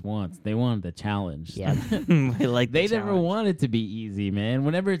always wants. They want the challenge. Yeah. I like They the never challenge. want it to be easy, man.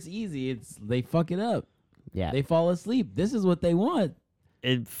 Whenever it's easy, they fuck it up. Yeah. They fall asleep. This is what they want.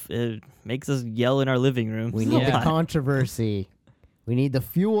 It makes us yell in our living room. We a need the lot. controversy. We need the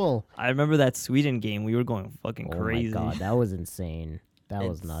fuel. I remember that Sweden game. We were going fucking crazy. Oh my god, that was insane. That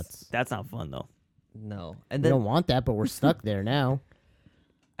was It's- nuts. That's not fun though. No, and We then don't want that, but we're stuck there now.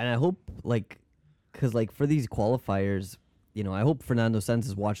 And I hope, because, for these qualifiers, I hope Fernando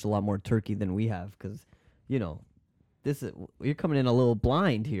Santos watched a lot more Turkey than we have, because, you're coming in a little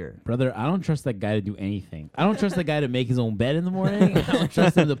blind here. Brother, I don't trust that guy to do anything. I don't trust that guy to make his own bed in the morning. I don't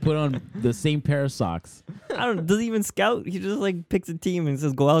trust him to put on the same pair of socks. I don't. Does he even scout? He just picks a team and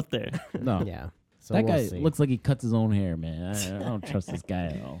says go out there. No. Yeah. So That we'll guy see. looks like he cuts his own hair, man. I don't trust this guy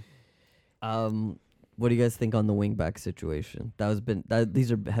at all. What do you guys think on the wingback situation?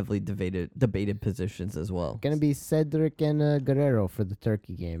 These are heavily debated positions as well. Gonna be Cedric and Guerrero for the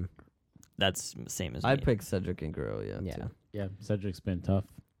Turkey game. That's the same as I'd me. pick Cedric and Guerrero, Yeah. too. Yeah, Cedric's been tough.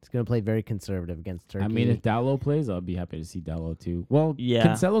 He's gonna play very conservative against Turkey. I mean, if Dallo plays, I'll be happy to see Dallo too. Well, Yeah.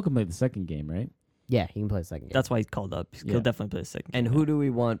 Cancelo can play the second game, right? yeah, he can play second game. That's why he's called up. Yeah. He'll definitely play a second. And game. who do we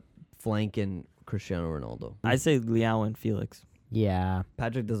want flanking Cristiano Ronaldo? I say Leao and Felix. Yeah,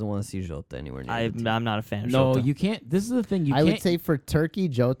 Patrick doesn't want to see Jota anywhere near the I'm team. not a fan of No, Jota. you can't. This is the thing. You I can't. would say for Turkey,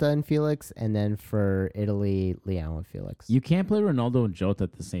 Jota and Felix, and then for Italy, Leao and Felix. You can't play Ronaldo and Jota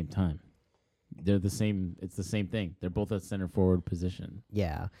at the same time. they're the same. It's the same thing. They're both at center forward position.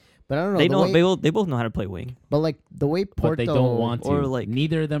 Yeah, but I don't know. They the know. way- They both know how to play wing. But like the way Porto, But they don't want to. or, like-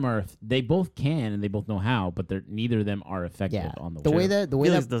 neither of them are. They both can and they both know how, but neither of them are effective yeah, on the the wing. way that the way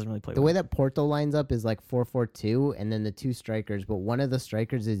Felix that doesn't really play. the wing. way that Porto lines up is like 4-4-2, and then the two strikers. But one of the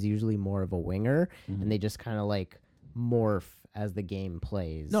strikers is usually more of a winger, Mhm. and they just kind of like morph as the game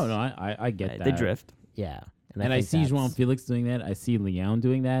plays. No, I get that. They drift. Yeah, And I think see that's- João Felix doing that. I see Leão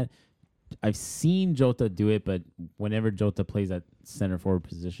doing that. I've seen Jota do it, but whenever Jota plays at center forward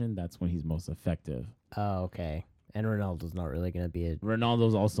position, that's when he's most effective. Oh, okay. And Ronaldo's not really going to be a.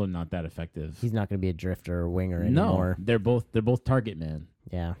 Ronaldo's also not that effective. He's not going to be a drifter or winger No, anymore. they're both target man.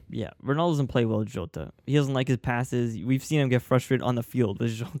 Yeah. Yeah, Ronaldo doesn't play well with Jota. He doesn't like his passes. We've seen him get frustrated on the field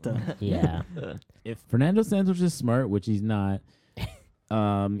with Jota. Yeah. If Fernando Santos is smart, which he's not,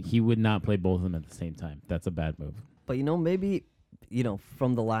 he would not play both of them at the same time. That's a bad move. But maybe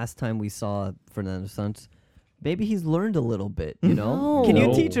from the last time we saw Fernando Santos, maybe he's learned a little bit. No. Can you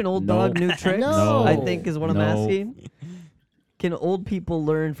No. teach an old No. dog new tricks? No. I think is what I'm No. asking. Can old people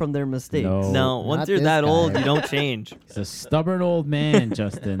learn from their mistakes? No. No, once Not you're this that old, guy. you don't change. He's a stubborn old man,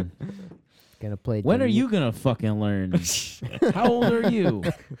 Justin. Going to play. When are Demi- you gonna fucking learn? How old are you?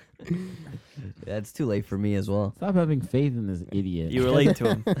 Yeah, it's too late for me as well. Stop having faith in this idiot. You relate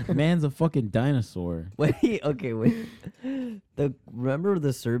to him. Man's a fucking dinosaur. Wait, okay, wait. Remember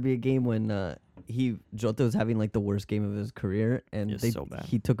the Serbia game when Jota was having like the worst game of his career, and It's so bad.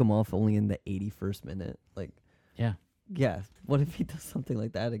 he took him off only in the 81st minute. Like, Yeah. yeah, what if he does something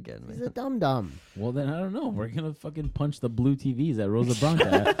like that again, He's a man? dum dum. Well, then I don't know. We're gonna fucking punch the blue TVs at Rosa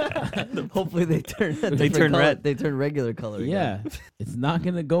Branca. Hopefully they turn They turn red. They turn regular color. Again. Yeah, it's not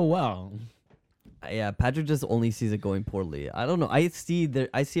gonna go well. Yeah, Patrick just only sees it going poorly. I don't know. I see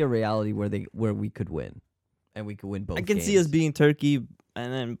a reality where we could win, and we could win both. I can see us games. being Turkey,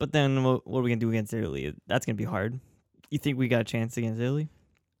 but then what are we gonna do against Italy? That's gonna be hard. You think we got a chance against Italy?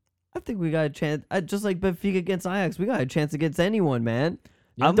 I think we got a chance. Just like Benfica against Ajax, we got a chance against anyone, man.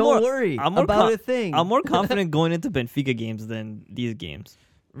 I'm Don't more- worry I'm more about con- a thing. I'm more confident going into Benfica games than these games.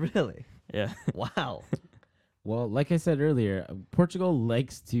 Really? Yeah. Wow. Well, like I said earlier, Portugal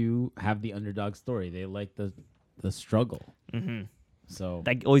likes to have the underdog story. They like the struggle. hmm So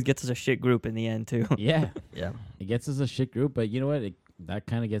That always gets us a shit group in the end too. yeah, Yeah. it gets us a shit group, but you know what? That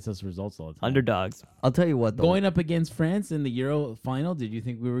kind of gets us results all the time. Underdogs. I'll tell you what, though. Going up against France in the Euro final, did you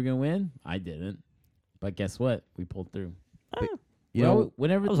think we were gonna win? I didn't, but guess what? We pulled through. You know,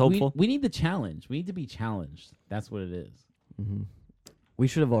 whenever I was hopeful. we need the challenge. We need to be challenged. That's what it is. we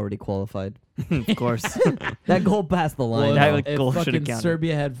should have already qualified. Of course. That goal passed the line. that though. like if goal shoulda fucking counted.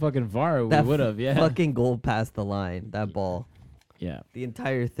 Serbia had fucking VAR, we That would have. Yeah, Fucking goal passed the line. That ball. yeah. The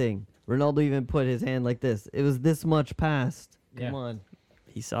entire thing. Ronaldo even put his hand like this. It was this much past. Come Yeah. on.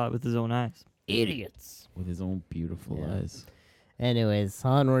 He saw it with his own eyes. Idiots. With his own beautiful Yeah. eyes. Anyways,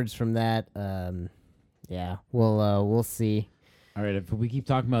 onwards from that. Yeah, we'll see. All right, if we keep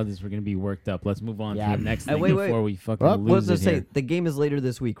talking about this, we're gonna be worked up. Let's move on Yeah. to the next Hey, thing wait. before we fucking Oh, lose What was I it say? here. The game is later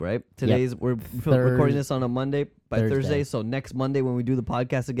this week, right? Today's we're recording this on a Monday by Thursday. Thursday. So next Monday when we do the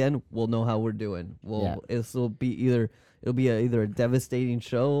podcast again, we'll know how we're doing. This will be either a devastating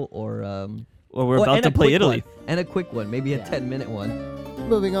show or Or we're about and to a play quick Italy. one. And a quick one, maybe a Yeah. 10-minute one.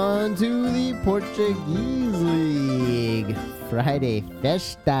 Moving on to the Portuguese League. Friday,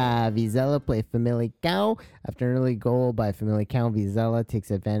 Festa. Vizela play Famalicão. After an early goal by Famalicão, Vizela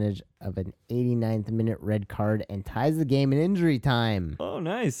takes advantage of an 89th minute red card and ties the game in injury time. Oh,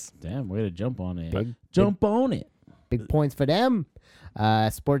 nice. Damn, way to jump on it. Big- Jump on it. Big points for them.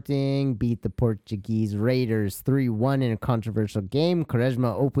 Sporting beat the Portuguese Raiders 3-1 in a controversial game.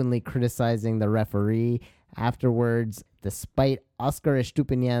 Quaresma openly criticizing the referee afterwards. Despite Oscar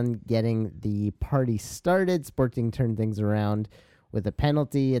Estupinian getting the party started, Sporting turned things around with a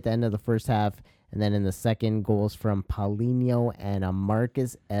penalty at the end of the first half. And then in the second, goals from Paulinho and a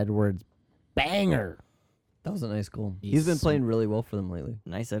Marcus Edwards banger. That was a nice goal. He's He's been playing really well for them lately.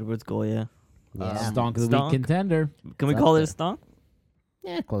 Nice Edwards goal, yeah. Yeah, Stonk of the Stonk. week contender. Can we It's call up it a there. stonk?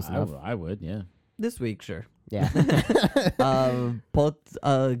 yeah, close enough. I would, yeah. This week, sure. Yeah. Pot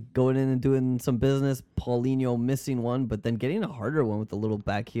going in and doing some business. Paulinho missing one, but then getting a harder one with the little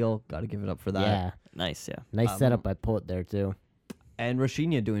back heel. Got to give it up for that. yeah. Nice, yeah. Nice setup by Pot there, too. And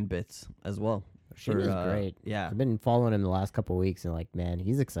Rashinha doing bits as well. Rashinha's great. Yeah, I've been following him the last couple of weeks, and like, man,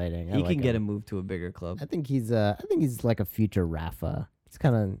 he's exciting. I he like can get him. him moved to a bigger club. I think he's like a future Rafa. He's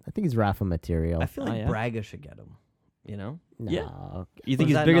kind of. I think he's Rafa material. I feel like yeah. Braga should get him. You know, No, yeah. You Or think is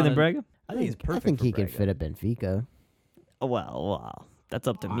he's that bigger not than a- Braga? I think he's perfect. I think for he could Braga. fit at Benfica. Oh, well, that's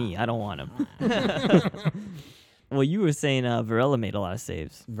up to me. I don't want him. Well, you were saying Varela made a lot of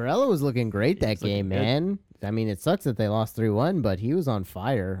saves. Varela was looking great that was looking game, good. man. I mean, it sucks that they lost 3-1, but he was on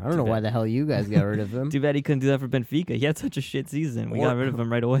fire. I don't know why bad. the hell you guys got rid of him. Too bad he couldn't do that for Benfica. He had such a shit season. We got rid of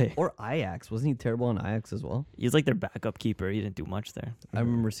him right away. Or Ajax. Wasn't he terrible on Ajax as well? He's like their backup keeper. He didn't do much there. I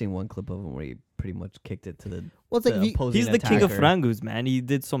remember seeing one clip of him where he pretty much kicked it to the, Well, it's like the if you, opposing He's the king of attacker. Frangus, man. He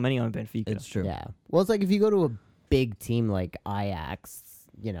did so many on Benfica. It's true. yeah. Well, it's like if you go to a big team like Ajax,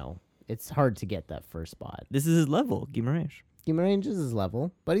 it's hard to get that first spot. This is his level, Guimarães. Guimarães is his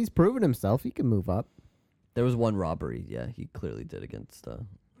level, but he's proven himself. He can move up. There was one robbery. Yeah, he clearly did against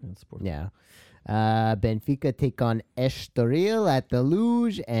Sporting. Yeah. Benfica take on Estoril at the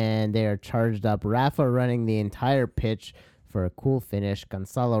Luge, and they are charged up. Rafa running the entire pitch for a cool finish.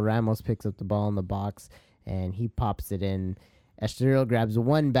 Gonzalo Ramos picks up the ball in the box, and he pops it in. Estoril grabs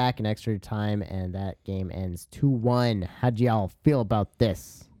one back in extra time, and that game ends 2-1. How'd y'all feel about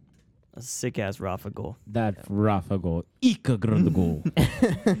this? A sick ass Rafa goal. That Rafa goal. Ika grande goal.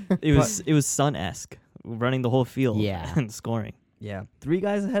 It was Sun-esque, running the whole field Yeah. and scoring. Yeah, 3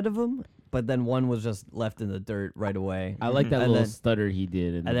 guys ahead of him, but then one was just left in the dirt right away. I like that And little then- stutter he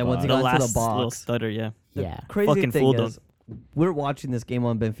did. In and the then once he box. The got into the last little box. stutter, yeah. The Yeah. crazy Fucking thing fooled is, we're watching this game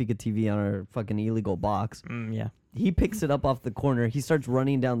on Benfica TV on our fucking illegal box. Yeah. He picks it up off the corner. He starts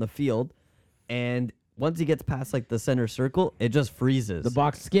running down the field, and once he gets past like the center circle, it just freezes. The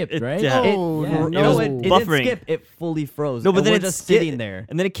box skipped, It- right? yeah. Oh, Yeah. no. No, it didn't buffering. skip. It fully froze. No, but and then we're it just skip- sitting there.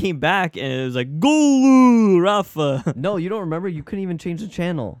 And then it came back and it was like, goal, Rafa. No, you don't remember? You couldn't even change the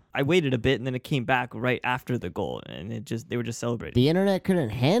channel. I waited a bit and then it came back right after the goal and they were just celebrating. The internet couldn't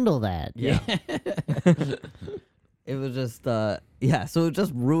handle that. Yeah. It was just, so it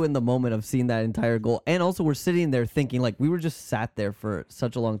just ruined the moment of seeing that entire goal. And also, we're sitting there thinking, like, we were just sat there for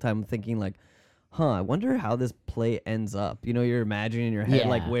such a long time thinking, like, I wonder how this play ends up. You're imagining in your head,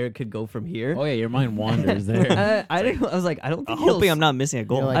 like, Yeah. where it could go from here. Oh yeah, your mind wanders there. I was like, I don't think I'm hoping he'll I'm not missing a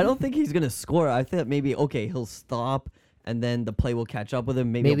goal. You're like- I don't think he's gonna score. I think maybe he'll stop and then the play will catch up with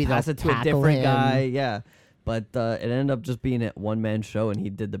him. Maybe Maybe he'll pass they'll it to a tackle different him. guy. Yeah, but it ended up just being a one-man show, and he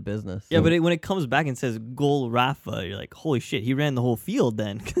did the business. Yeah, but when it comes back and says goal Rafa, you're like, holy shit, he ran the whole field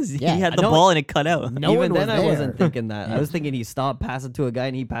then because Yeah, he had the I know ball and it cut out. No even one then was I wasn't there. thinking that. I was thinking he stopped, pass it to a guy,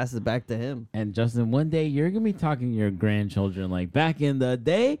 and he passes it back to him. And Justin, one day you're gonna be talking to your grandchildren like back in the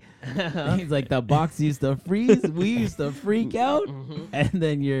day. He's like the box used to freeze, we used to freak out, and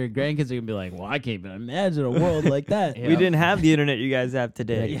then your grandkids are gonna be like, "Well, I can't even imagine a world like that." We didn't have the internet you guys have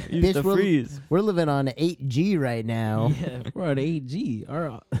today. Like, You used to bitch, freeze. We're living on 8G right now. Yeah, we're at 8G.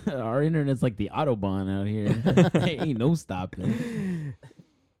 Our internet's like the Autobahn out here. There ain't no stopping.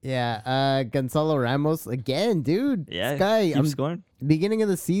 Yeah, Gonzalo Ramos again, dude. Yeah, This guy, keep scoring. beginning of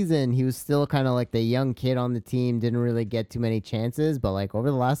the season, he was still kind of like the young kid on the team, didn't really get too many chances, but like over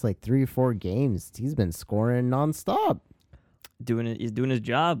the last like 3 or 4 games, he's been scoring nonstop. He's doing his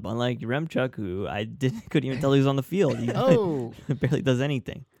job, unlike Remchuk, who couldn't even tell he was on the field. He Oh, barely does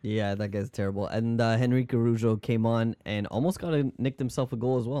anything. Yeah, that guy's terrible. And Henrique Araujo came on and almost nicked himself a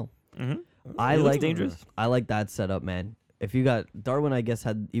goal as well. Mm-hmm. I He looks like dangerous. I like that setup, man. If you got Darwin, I guess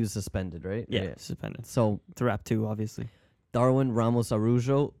he was suspended, right? Yeah, suspended. So To wrap two, obviously. Darwin, Ramos,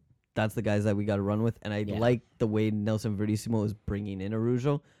 Araujo, that's the guys that we got to run with. And I like the way Nelson Verdissimo is bringing in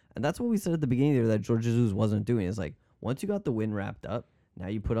Araujo. And that's what we said at the beginning there that George Jesus wasn't doing. It's like, once you got the win wrapped up, now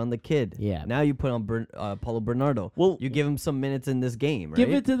you put on the kid. Yeah. Now you put on Paulo Bernardo. Well- you give him some minutes in this game, right?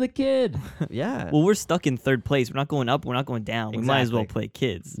 Give it to the kid. Yeah. Well, we're stuck in third place. We're not going up. We're not going down. We might as well Exactly. play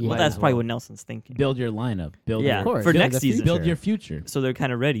kids. Yeah. Well, Might that's as probably well. what Nelson's thinking. Build your lineup. Build Yeah, your, Of course. for Build next the season. future. build your future. So they're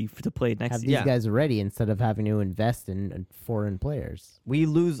kind of ready to play next have season. these guys ready instead of having to invest in foreign players. We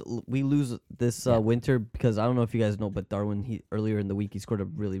lose this winter because I don't know if you guys know, but Darwin earlier in the week he scored a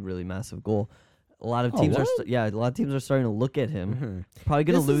really really massive goal. A lot of Oh, teams what? a lot of teams are starting to look at him. Probably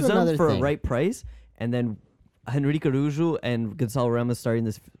gonna This is lose him another for thing. a right price, and then Henrique Araujo and Gonzalo Ramos starting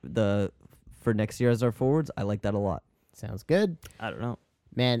for next year as our forwards. I like that a lot. Sounds good. I don't know.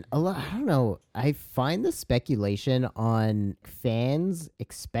 Man, I don't know. I find the speculation on fans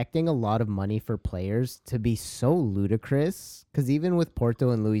expecting a lot of money for players to be so ludicrous. Because even with Porto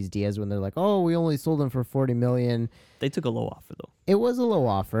and Luis Diaz, when they're like, "Oh, we only sold him for 40 million," They took a low offer, though. it was a low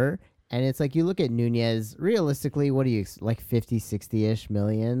offer. And it's like you look at Nunez. Realistically, what do you like 50, 60-ish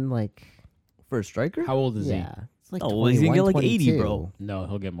million? Like, For a striker, How old is yeah, it's like Oh, well, he's gonna get like 80, 21, bro. 22. he? No,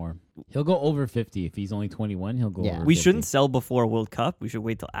 he'll get more. He'll go over 50. If he's only 21, he'll go Yeah. over We 50. shouldn't sell before World Cup. We should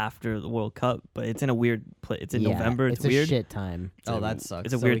wait till after the World Cup. But it's in a weird place. It's in Yeah, November. It's a weird. shit time. that sucks.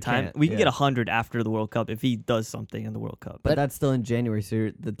 It's a So weird we time. can't- We can yeah. get 100 after the World Cup if he does something in the World Cup. but that's still in January, so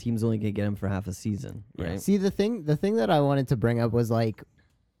the team's only gonna get him for half a season, right? See, the thing that I wanted to bring up was like,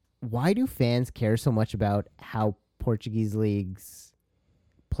 why do fans care so much about how Portuguese leagues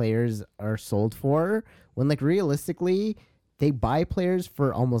players are sold for when, like, realistically, they buy players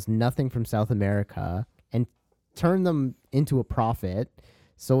for almost nothing from South America and turn them into a profit.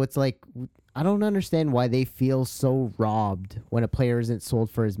 So it's like, I don't understand why they feel so robbed when a player isn't sold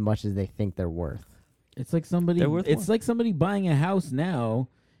for as much as they think they're worth. It's like somebody. They're worth It's more. like somebody buying a house now.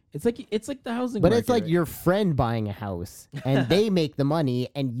 It's like the housing. But market, it's like right? your friend buying a house and they make the money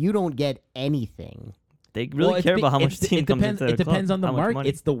and you don't get anything. They really Well, care about how much it team comes depends. into It their depends club, on the how much market. money.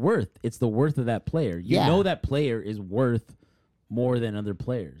 It's the worth. It's the worth of that player. You Yeah. know that player is worth more than other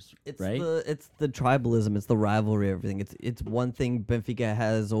players, It's right? it's the tribalism, it's the rivalry, everything. It's one thing Benfica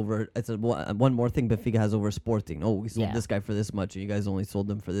has over. It's one more thing Benfica has over Sporting. Oh, we sold Yeah. this guy for this much, and you guys only sold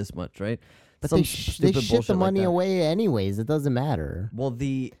them for this much, right? But Some they stupid shit the bullshit like money that. away anyways. It doesn't matter. Well,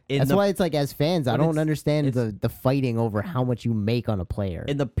 That's why it's like, as fans, I when don't it's- understand it's- the fighting over how much you make on a player.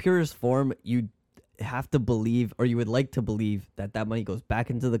 in the purest form, you have to believe, or you would like to believe, that money goes back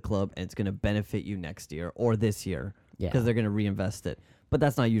into the club and it's going to benefit you next year or this year because Yeah. they're going to reinvest it. But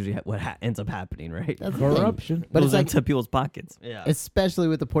that's not usually what ends up happening, right? That's the thing. Corruption. But goes it's like, into people's pockets. Yeah. especially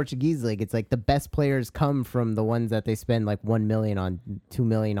with the Portuguese league, it's like the best players come from the ones that they spend like 1 million on, 2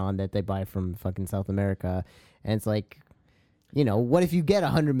 million on, that they buy from fucking South America. And it's like, you know, what if you get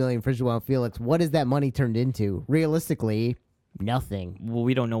 100 million for Joao Felix? What is that money turned into? Realistically, nothing. Well,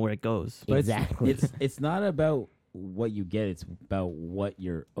 we don't know where it goes. But Exactly. It's not about what you get. It's about what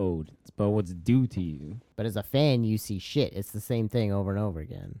you're owed. It's about what's due to you. But as a fan, you see shit. It's the same thing over and over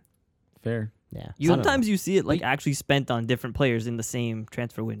again. Fair. Yeah. Sometimes you see it like But- actually spent on different players in the same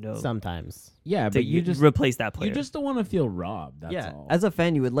transfer window Sometimes. Yeah, to but you just replace that player. you just don't want to feel robbed. That's yeah. all. As a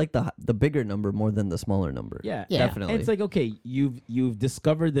fan, you would like the bigger number more than the smaller number. Yeah, Yeah. Definitely. And it's like, okay, you've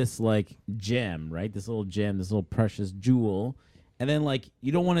discovered this like gem, right? This little gem, this little precious jewel, and then like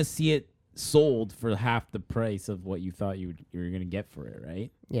you don't want to see it sold for half the price of what you thought you were gonna get for it,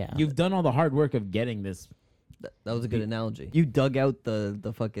 right? Yeah. You've done all the hard work of getting this. That was a good analogy. You dug out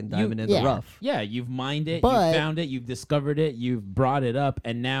the fucking diamond in yeah. the rough. Yeah, you've mined it, But- you found it, you've discovered it, you've brought it up,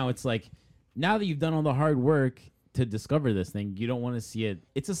 and now it's like, now that you've done all the hard work to discover this thing, you don't want to see it.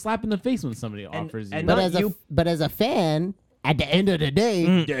 It's a slap in the face when somebody offers you. and but not as you- but as a fan, at the end of the day,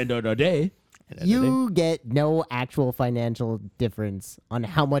 end of the day. you get no actual financial difference on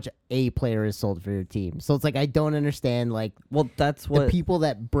how much a player is sold for your team. So it's like, I don't understand, like, Well, that's the what people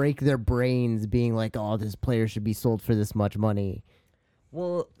that break their brains being like, oh, this player should be sold for this much money.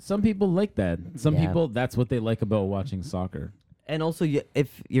 well, Some people like that. Some Yeah. people, that's what they like about watching soccer. and also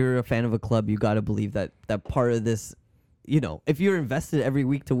if you're a fan of a club, you got to believe that part of this, if you're invested every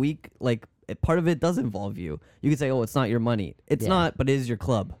week to week, like part of it does involve you. You can say, oh, it's not your money. It's Yeah. not, but it is your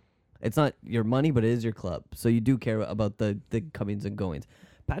club. It's not your money, but it is your club. So you do care about the comings and goings.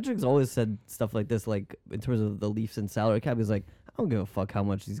 Patrick's always said stuff like this, like in terms of the Leafs and salary cap. He's like, I don't give a fuck how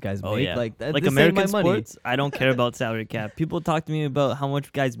much these guys Oh make. yeah, Like like this ain't American my money. sports, I don't care about salary cap. People talk to me about how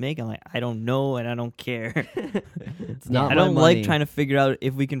much guys make. I'm like, I don't know, and I don't care. It's not I my don't money. like trying to figure out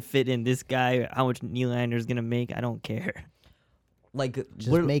if we can fit in this guy, how much Nylander's gonna make. I don't care. Like Just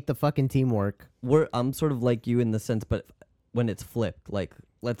we're, make the fucking team work. I'm sort of like you in the sense, but when it's flipped, like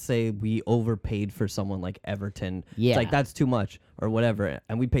let's say we overpaid for someone like Everton. Yeah. It's like that's too much or whatever,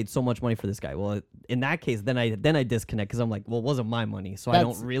 and we paid so much money for this guy. Well, in that case, then I disconnect because I'm like, well, it wasn't my money, so I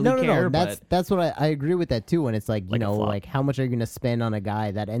don't really no, care. That's what I agree with that too. When it's like, Like a flop. like how much are you gonna spend on a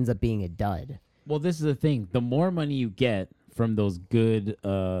guy that ends up being a dud? Well, this is the thing. The more money you get from those good,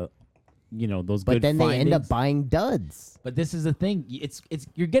 those But good then they end up findings- buying duds. But this is the thing. It's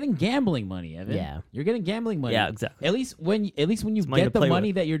you're getting gambling money, Evan. Yeah. You're getting gambling money. Yeah, exactly. At least when you money to get the play money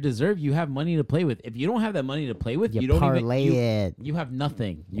with. that you deserve, you have money to play with. If you don't have that money to play with, You you don't parlay even it. you have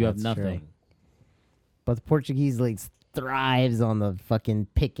nothing. You have That's true. nothing. But the Portuguese league thrives on the fucking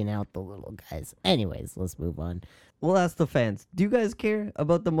picking out the little guys. Anyways, let's move on. We'll ask the fans. Do you guys care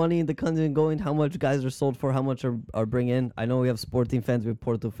about the money, the coming and going? How much guys are sold for? How much are bring in? I know we have Sporting fans, we have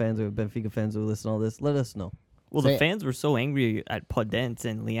Porto fans, we have Benfica fans who listen to all this. Let us know. Well, Say- the fans were so angry at Podence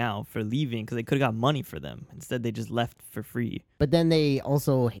and Leão for leaving because they could have got money for them. Instead, they just left for free. But then they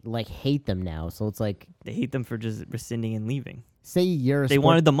also like hate them now. So it's like, They hate them for just rescinding and leaving. say you're a They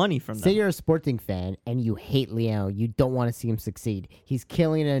wanted the money from Say them. you're a Sporting fan and you hate Leão. You don't want to see him succeed. He's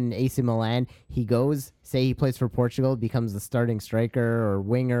killing it in AC Milan. He goes, say he plays for Portugal, becomes the starting striker or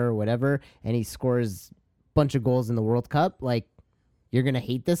winger or whatever, and he scores a bunch of goals in the World Cup. Like, you're going to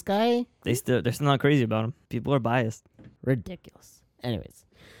hate this guy? They're still not crazy about him. People are biased. Ridiculous. Anyways.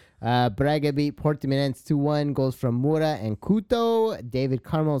 Braga beat Portimonense 2-1. Goals from Moura and Couto. David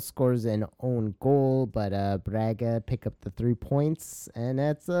Carmel scores an own goal, but Braga pick up the 3 points, and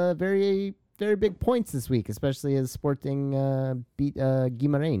that's very, very big points this week, especially as Sporting beat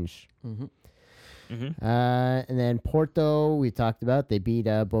Guimarães. And then Porto, we talked about. They beat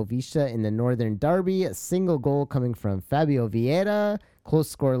Boavista in the Northern Derby. A single goal coming from Fabio Vieira.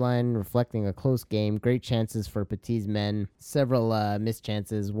 Close scoreline, reflecting a close game. Great chances for Petit's men. Several missed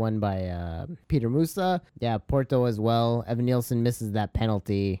chances, one by Peter Musa. Yeah, Porto as well. Evan Nielsen misses that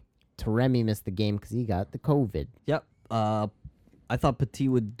penalty. Taremi missed the game because he got the COVID. Yep. I thought Petit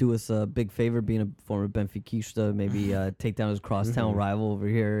would do us a big favor, being a former Benfiquista, maybe take down his crosstown rival over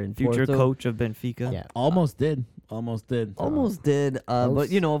here in Future Porto. coach of Benfica. Yeah. Almost did. Almost did. But,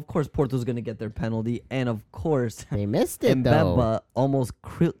 you know, of course, Porto's going to get their penalty. And, of course, They missed it, though. Mbemba almost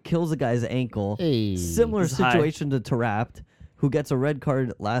kills a guy's ankle. Hey. Similar He's high. situation to Tarapt, who gets a red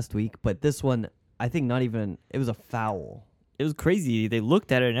card last week. But this one, I think not even, it was a foul. It was crazy. They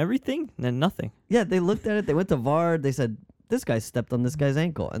looked at it and everything, and then nothing. Yeah, they looked at it. They went to VAR. They said, this guy stepped on this guy's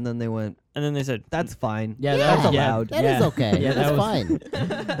ankle. And then they went, And then they said, that's fine. Yeah, that's that- allowed. That is okay. Yeah, That's that was- fine.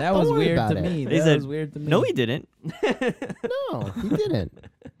 That was worry weird about to it. me. They That said, was weird to me. no, he didn't. No, he didn't.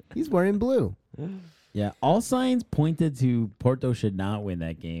 He's wearing blue. Yeah, all signs pointed to Porto should not win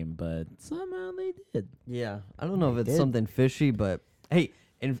that game, but somehow they did. Yeah, I don't know if it's did. something fishy, but hey,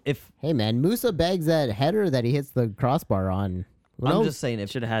 and if Hey, man, Musa bags that header that he hits the crossbar on. Who I'm knows? just saying,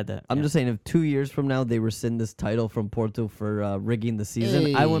 if Should have had that. I'm just saying, if 2 years from now they rescind this title from Porto for rigging the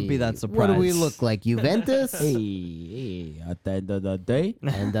season, I wouldn't be that Hey, surprised. What do we look like, Juventus? Hey, at the end of the day.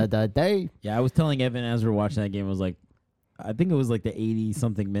 And the day. Yeah, I was telling Evan as we were watching that game, I was like, I think it was like the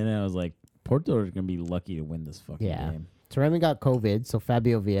 80-something minute. I was like, Porto are going to be lucky to win this fucking Yeah. game. Taremi got COVID, so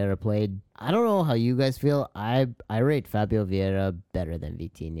Fabio Vieira played. I don't know how you guys feel. I rate Fabio Vieira better than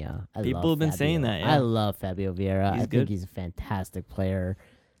Vitinha. People have been saying that, yeah. I love Fabio Vieira. He's I think good. he's a fantastic player.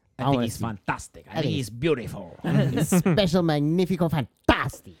 I think wanna he's see- fantastic. I think think he's beautiful. Special, magnifico,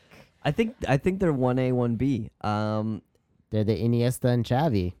 fantastic. I think they're 1A, 1B. They're the Iniesta and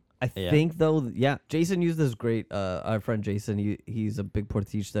Xavi. I Yeah. think though, yeah. Jason used this great. Our friend Jason, he's a big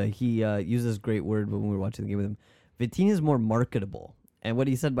Portista. He used this great word when we were watching the game with him. Vitinha is more marketable, and what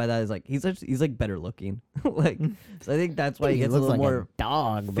he said by that is like he's like better looking. Like, so I think that's why he gets a looks little like more a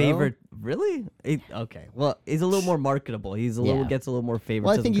dog, bro. favored. Really? Okay. Well, he's a little more marketable. He's a little Yeah. gets a little more favoritism.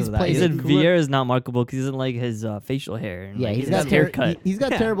 Well, I think he's 'cause of that. played He Yeah, said he- Vieira is not marketable because he doesn't like his facial hair. And Yeah, like, he's his got haircut. he's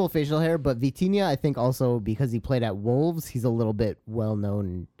got Yeah. terrible facial hair, but Vitinha, I think also because he played at Wolves, he's a little bit well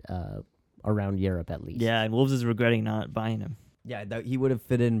known around Europe at least. Yeah, and Wolves is regretting not buying him. Yeah, he would have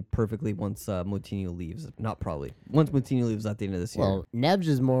fit in perfectly once Moutinho leaves. Not probably. Once Moutinho leaves at the end of this year. Well, Neves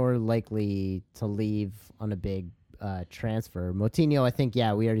is more likely to leave on a big transfer. Moutinho, I think,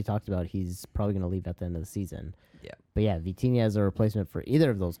 yeah, we already talked about. He's probably going to leave at the end of the season. Yeah. But yeah, Vitinha as a replacement for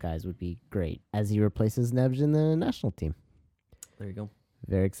either of those guys would be great as he replaces Neves in the national team. There you go.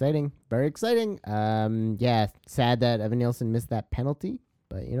 Very exciting. Very exciting. Yeah, sad that Evan Nielsen missed that penalty.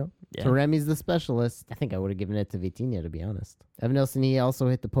 But, you know, Yeah. Taremi's the specialist. I think I would have given it to Vitinha, to be honest. Evan Nielsen, he also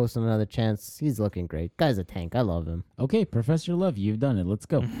hit the post on another chance. He's looking great. Guy's a tank. I love him. Okay, Professor Love, you've done it. Let's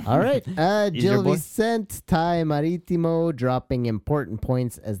go. All right. He's your Gil boy. Vicente, Ty Maritimo dropping important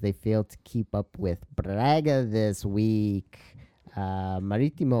points as they fail to keep up with Braga this week.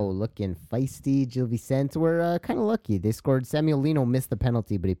 Maritimo looking feisty. Gil Vicente were kind of lucky. They scored. Samuel Lino missed the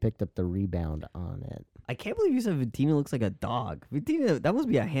penalty, but he picked up the rebound on it. I can't believe you said Vitinha looks like a dog. Vitinha, that must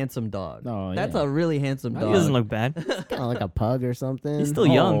be a handsome dog. Oh, That's yeah. a really handsome He dog. doesn't look bad. Kind of like a pug or something. He's still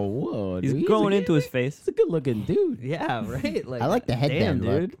young. Oh, whoa, He's dude. growing a into his face. He's a good-looking dude. Yeah, right. Like I like the headband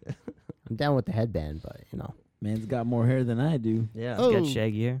damn, look. dude. I'm down with the headband, but, you know. Man's got more hair than I do. Yeah. Oh. He's got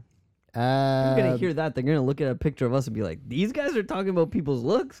shaggy hair. You're gonna hear that. They're gonna look at a picture of us and be like, "These guys are talking about people's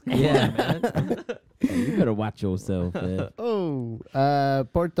looks." Come Yeah. on, man. Hey, you better watch yourself.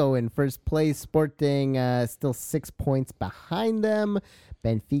 Porto in first place. Sporting still 6 points behind them.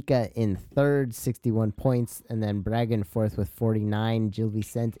 Benfica in third, 61 points. And then Braga in fourth with 49. Gil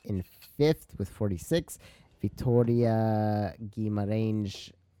Vicente in fifth with 46. Vitória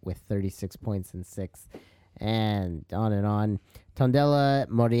Guimarães with 36 points in sixth. And on and on. Tondela,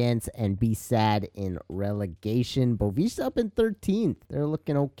 Moreirense, and B-Sad in relegation. Boavista up in 13th. They're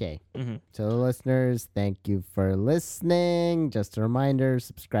looking okay. Mm-hmm. To the listeners, thank you for listening. Just a reminder,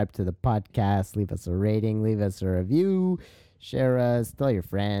 subscribe to the podcast, leave us a rating, leave us a review, share us, tell your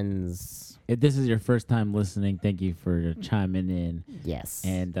friends. If this is your first time listening, thank you for chiming in. Yes.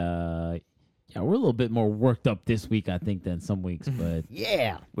 And Yeah, we're a little bit more worked up this week, I think, than some weeks. But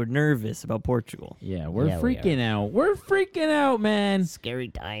Yeah. We're nervous about Portugal. yeah, we're Yeah, we freaking out. We're freaking out, man. Scary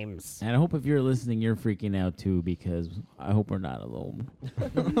times. And I hope if you're listening, you're freaking out too, because I hope we're not alone.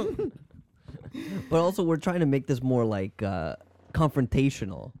 But also, we're trying to make this more like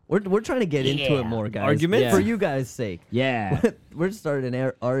confrontational. We're trying to get into it more, guys. Arguments? for you guys' sake. Yeah. We're starting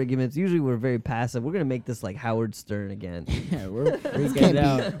arguments. Usually, we're very passive. We're gonna make this like Howard Stern again. Yeah, we're freaking can't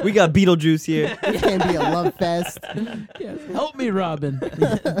out. We got Beetlejuice here. This can't be a love fest. Yes. Help me, Robin.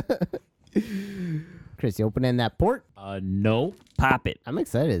 Chris, you opening that port? No. Pop it. I'm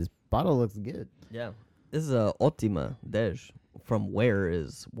excited. His bottle looks good. Yeah, this is a Ótima Dej from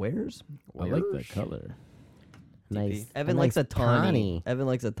Where's. I like the color. Nice. Evan nice likes a tawny. Evan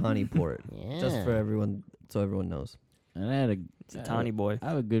likes a tawny port. Just Yeah. for everyone, so everyone knows. And I had It's a tawny boy. I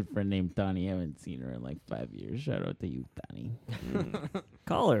have a good friend named Tani. I haven't seen her in like 5 years. Shout out to you, Tani.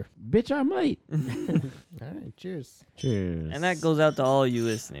 Call her. Bitch, I might. All right, cheers. Cheers. And that goes out to all you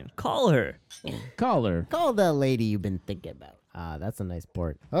listening. Call her. Call her. Call that lady you've been thinking about. Ah, that's a nice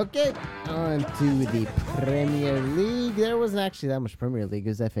port. Okay, on to the Premier League. There wasn't actually that much Premier League. It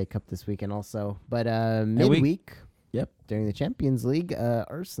was FA Cup this weekend also. But midweek, Yep. during the Champions League,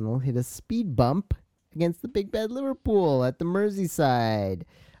 Arsenal hit a speed bump against the big bad Liverpool at the Merseyside.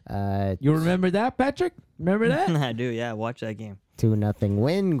 You remember that, Patrick? Remember that? I do, yeah. Watch that game. 2-0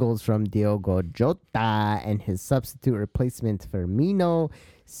 win. Goals from Diogo Jota and his substitute replacement Firmino.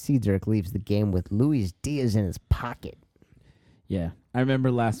 Cedric leaves the game with Luis Diaz in his pocket. Yeah. I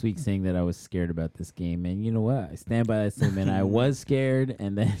remember last week saying that I was scared about this game. And you know what? I stand by that statement. I was scared.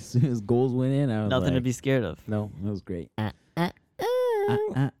 And then as soon as goals went in, I was Nothing to like, be scared of. no, it was great.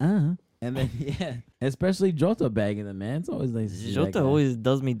 Uh. And then, yeah, especially Jota bagging the man. It's always nice to see that Jota guy. always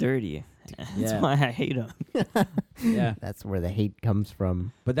does me dirty. That's Yeah. why I hate him. Yeah. That's where the hate comes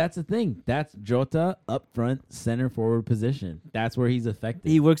from. But that's the thing. That's Jota up front, center forward position. That's where he's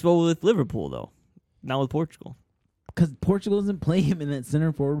effective. He works well with Liverpool, though. Not with Portugal. Because Portugal doesn't play him in that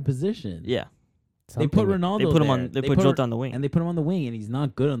center forward position. Yeah. They put Something- Ronaldo They put him there. on. They put Jota on the wing. And they put him on the wing, and he's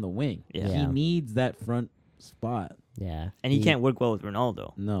not good on the wing. Yeah. He Yeah. needs that front spot. Yeah. And he can't work well with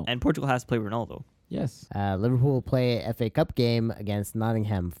Ronaldo. No. And Portugal has to play Ronaldo. Yes. Liverpool will play a FA Cup game against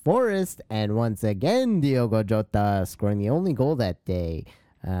Nottingham Forest, and once again, Diogo Jota scoring the only goal that day.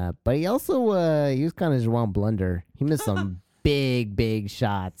 But he also he was kind of just one blunder. He missed some big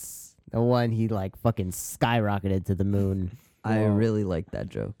shots. The one he like fucking skyrocketed to the moon. I really like that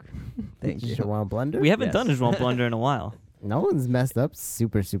joke. Thank you. Juan blunder. We haven't Yes. done a João blunder in a while. No one's messed up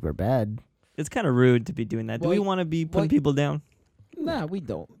super bad. It's kind of rude to be doing that. Do we Well, want to be putting well, people down? Nah, we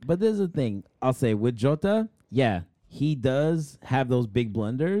don't. But there's a thing. I'll say with Jota, yeah, he does have those big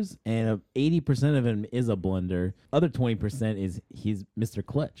blunders, and 80% of him is a blunder. Other 20% is he's Mr.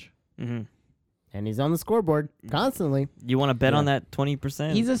 Clutch. Mm-hmm. And he's on the scoreboard constantly. You want to bet Yeah. on that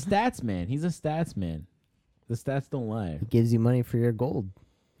 20%? He's a stats man. He's a stats man. The stats don't lie. He gives you money for your gold.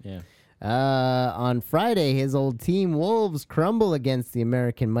 Yeah. On Friday, his old team Wolves crumble against the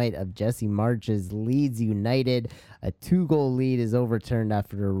American might of Jesse March's Leeds United. A 2-goal lead is overturned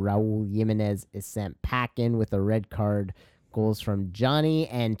after Raul Jimenez is sent packing with a red card. Goals from Johnny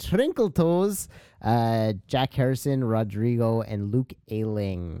and Trinkletoes, Jack Harrison, Rodrigo, and Luke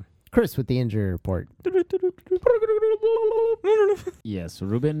Ayling. Chris with the injury report. Yes,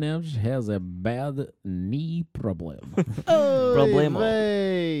 Ruben Neves has a bad knee problem. Problemo.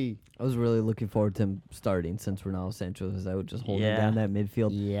 Hey. I was really looking forward to him starting since Ronaldo Sancho is out, just holding Yeah. down that midfield.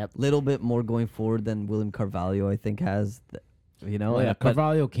 Yep. Little bit more going forward than William Carvalho, I think, has. You know, Oh, yeah, but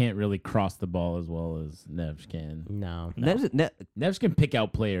Carvalho can't really cross the ball as well as Neves can. No. Neves can pick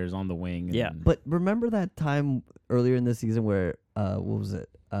out players on the wing. Yeah, and- But remember that time earlier in the season where what was it?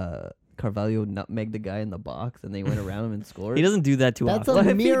 Carvalho nutmegged the guy in the box and they went around him and scored. He doesn't do that too That's often.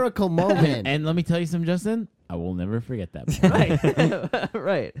 a miracle moment. And let me tell you something, Justin. I will never forget that. right,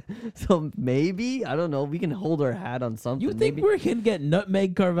 right. So maybe I don't know. We can hold our hat on something. You think maybe. we can get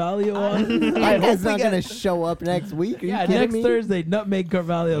Nutmeg Carvalho on? That guy's not going to show up next week. Are Yeah, you kidding next me? Thursday, Nutmeg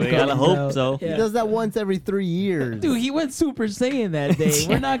Carvalho. We gotta comes hope out. so. He Yeah. does that once every 3 years. Dude, he went Super Saiyan that day.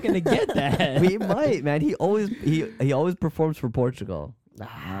 We're not gonna get that. We might, man. He always performs for Portugal.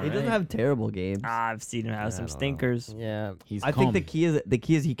 He doesn't have terrible games. I've seen him have some stinkers. Yeah. He's I think the key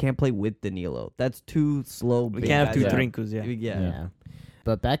is he can't play with Danilo. That's too slow. We big can't have two guys. Trincos, yeah. Yeah.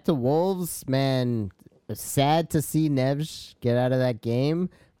 But back to Wolves, man. Sad to see Neves get out of that game,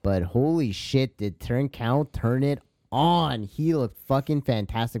 but holy shit, did Trincao turn it on. He looked fucking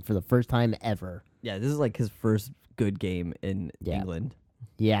fantastic for the first time ever. Yeah, this is like his first good game in Yeah. England.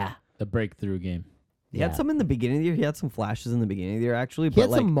 Yeah. the breakthrough game. He had some in the beginning of the year. He had some flashes in the beginning of the year, actually. He But had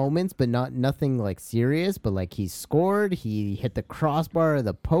like, some moments, but nothing like serious. But like he scored, he hit the crossbar of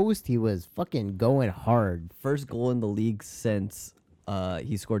the post. He was fucking going hard. first goal in the league since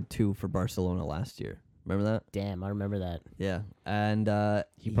he scored 2 for Barcelona last year. Remember that? Damn, I remember that. Yeah, and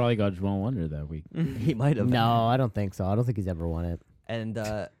He probably got Joel Wonder that week. he might have. No, I don't think so. I don't think he's ever won it. And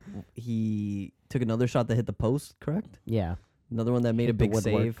he took another shot that hit the post. Correct. Yeah, Another one that made a Hit the big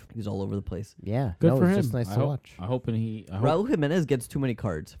woodwork. save. He was all over the place. yeah. Good no, for it's him. just nice I to hope, watch. I hope Raul Jimenez gets too many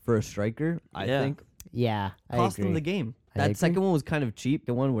cards for a striker. I Yeah. think Yeah, I cost agree. him the game. I That agree. second one was kind of cheap.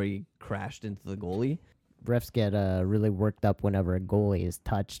 The one where he crashed into the goalie. Refs get really worked up whenever a goalie is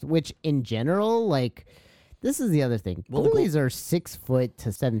touched, which in general, like, this is the other thing. Well, the Goalies are 6 foot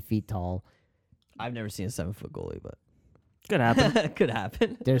to 7 feet tall. I've never seen a 7-foot goalie, but Could happen. could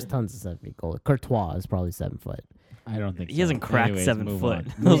happen. There's tons of 7 feet goalies. Courtois is probably 7 foot. I don't think He so. hasn't cracked Anyways, 7 move foot. on.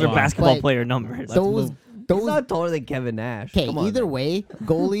 Those Move are on. basketball But player numbers. Those He's those not taller than Kevin Nash. okay. Come on, Either man. way,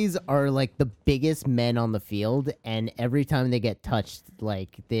 goalies are like the biggest men on the field, and every time they get touched,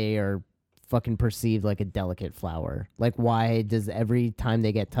 like they are fucking perceived like a delicate flower. Like, why does every time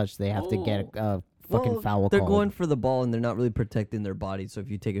they get touched, they have to get a fucking Well, foul they're called? going for the ball and they're not really protecting their body. So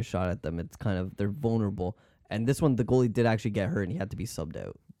if you take a shot at them, it's kind of they're vulnerable. And this one, the goalie did actually get hurt and he had to be subbed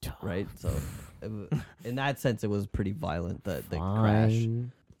out, right? So in that sense, it was pretty violent. The crash.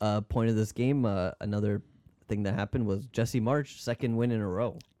 Fine. Point of this game, another thing that happened was Jesse March, second win in a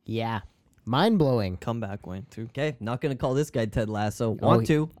row. Yeah, mind blowing. Comeback win, too. Okay, not gonna call this guy Ted Lasso. Oh, Want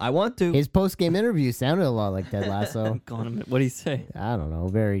to? I want to. His post game interview sounded a lot like Ted Lasso. Calling him, what do you say? I don't know,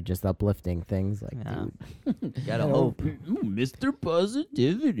 very just uplifting things. Like, Yeah. dude, Gotta hope. Mr.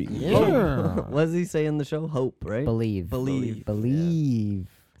 Positivity. yeah. What does he say in the show? Hope, right? Believe. Believe. Believe.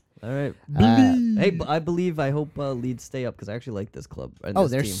 All right. Uh, Hey, I believe. I hope Leeds stay up because I actually like this club. And Oh,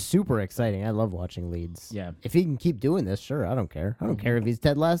 this they're team. super exciting. I love watching Leeds. Yeah. If he can keep doing this, sure. I don't care. I don't care if he's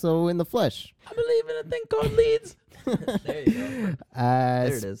Ted Lasso in the flesh. I believe in a thing called Leeds. There you go. Uh,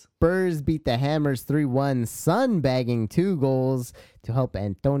 There it is. Spurs beat the Hammers 3-1. Sun bagging 2 goals to help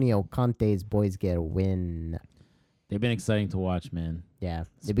Antonio Conte's boys get a win. They've been exciting to watch, man. Yeah,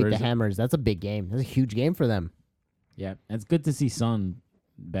 they beat the Spurs- Hammers. That's a big game. That's a huge game for them. Yeah, and it's good to see Son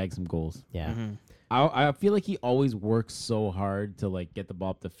bag some goals. Yeah. Mhm. I feel like he always works so hard to like get the ball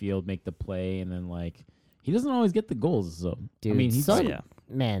up the field, make the play, and then like he doesn't always get the goals. So Dude, I mean, he's Son, yeah.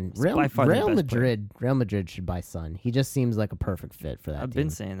 man, He's by far the Real best player. Madrid should buy Son. He just seems like a perfect fit for that I've team. been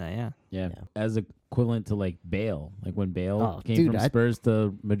saying that, yeah. yeah, Yeah. as equivalent to like Bale, like when Bale Oh, came dude, from I- Spurs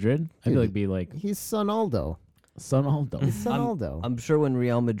to Madrid. I Dude, feel like it'd be like He's Son Aldo. Son Aldo. He's Son Aldo. I'm sure when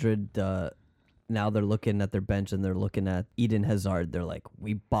Real Madrid now they're looking at their bench and they're looking at Eden Hazard, they're like,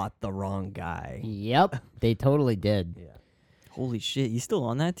 we bought the wrong guy. Yep, they totally did. Holy shit, he's still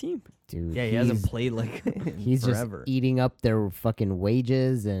on that team? Dude, Yeah, he hasn't played like in He's forever. just eating up their fucking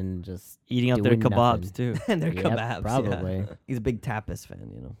wages and just Eating up their doing kebabs, nothing. too. and their Yep, kebabs. yeah. probably. He's a big tapas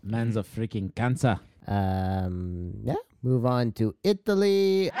fan, you know. Man's a freaking cancer. Yeah. Move on to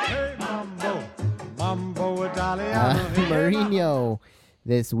Italy. Mourinho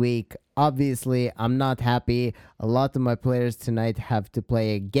this week. Obviously, I'm not happy. A lot of my players tonight have to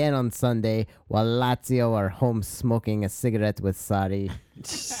play again on Sunday while Lazio are home smoking a cigarette with Sarri.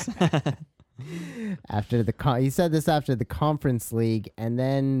 After the he said this after the Conference League, and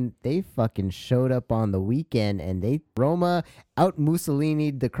then they fucking showed up on the weekend, and Roma out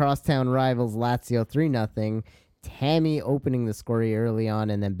Mussolini the crosstown rivals Lazio 3-0. Tammy opening the score early on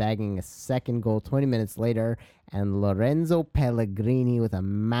and then bagging a second goal 20 minutes later, and Lorenzo Pellegrini with a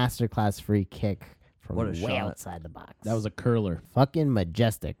masterclass free kick from What a way shot. outside the box. That was a curler. fucking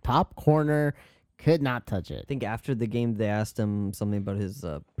majestic. Top corner, could not touch it. I think after the game they asked him something about his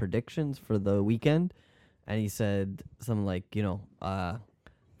predictions for the weekend, and he said something like,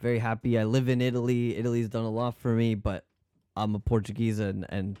 very happy. I live in Italy. Italy's done a lot for me, but I'm a Portuguese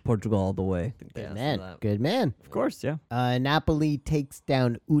and Portugal all the way. I think they Good asked man. him that. Good man. Of course, yeah. Napoli takes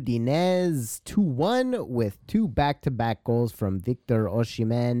down Udinese 2-1 with 2 back-to-back goals from Victor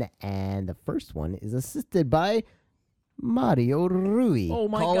Osimhen, and the first one is assisted by Mario Rui. Oh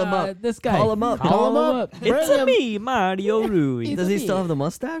my Call god, him up. this guy. Call him up. Call him up. It's Bring him. me, Mario Rui. Does he still have the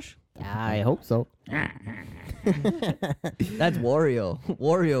mustache? I hope so. That's Wario.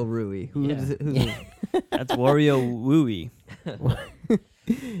 Wario Rui. Who's That's Wario Wooey.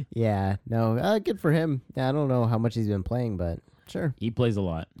 Yeah, no, good for him. I don't know how much he's been playing, but sure, He plays a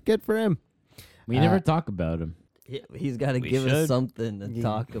lot. good for him. We never talk about him. He's got to We give us should. something to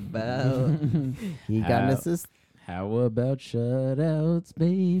talk about. He got an How- assist. How about shutouts,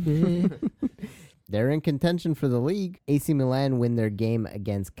 baby? they're in contention for the league. AC Milan win their game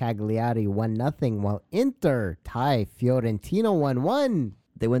against Cagliari 1-0, while Inter tie Fiorentina 1-1.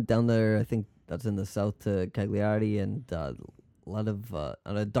 They went down there, I think that's in the south, to Cagliari, and a lot of a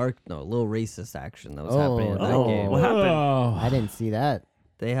little racist action that was happening in that no. game. What happened? Oh. I didn't see that.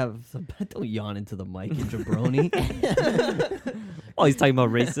 They have some, don't yawn into the mic, you jabroni. Oh, he's talking about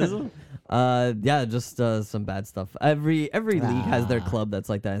racism. Yeah, just some bad stuff. Every league has their club that's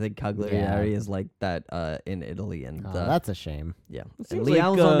like that. I think Cagliari is like that in Italy, and That's a shame. yeah, and seems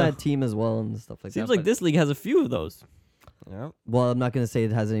Leao's like, on that team as well and stuff like that. Seems like but- this league has a few of those. Yep. Well, I'm not gonna say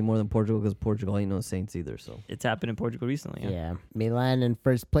it has any more than Portugal because Portugal ain't no saints either. So It's happened in Portugal recently. Yeah. Milan in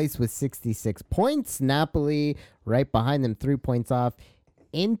first place with 66 points. Napoli right behind them, 3 points off.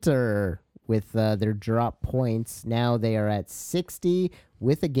 Inter with their drop points. Now they are at 60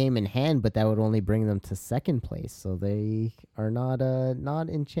 with a game in hand, but that would only bring them to second place. So they are not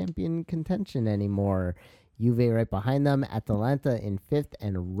in champion contention anymore. Juve right behind them, Atalanta in fifth,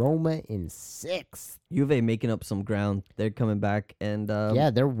 and Roma in sixth. Juve making up some ground. They're coming back, and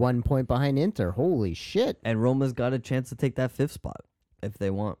Yeah, they're 1 point behind Inter. Holy shit. and Roma's got a chance to take that fifth spot if they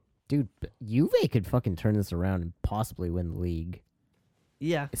want. Dude, Juve could fucking turn this around and possibly win the league.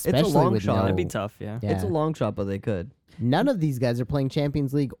 Yeah, Especially it's a long with shot. That'd be No. tough. Yeah. Yeah. It's a long shot, but they could. None of these guys are playing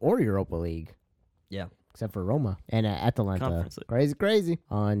Champions League or Europa League. Yeah. Except for Roma and Atalanta. Conference League. Crazy, crazy.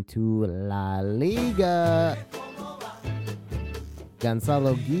 On to La Liga.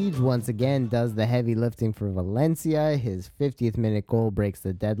 Gonzalo Guedes once again does the heavy lifting for Valencia. His 50th minute goal breaks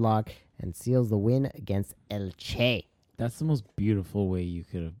the deadlock and seals the win against Elche. That's the most beautiful way you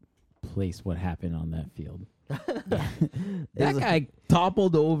could have placed what happened on that field. That guy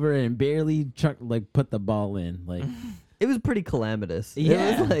toppled over and barely put the ball in. Like It was pretty calamitous.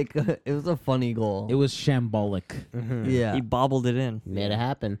 Yeah. It was like it was a funny goal. it was shambolic. Yeah. He bobbled it in. Made it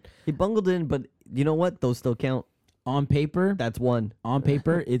happen. He bungled in, but you know what? Those still count. On paper, That's one.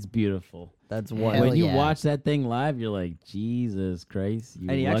 it's beautiful. That's one. Hell When you yeah. watch that thing live, you're like, Jesus Christ, you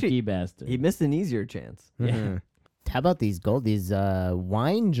And he lucky actually- bastard. He missed an easier chance. Mhm. How about these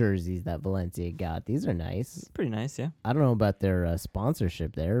wine jerseys that Valencia got? These are nice. Pretty nice. Yeah. I don't know about their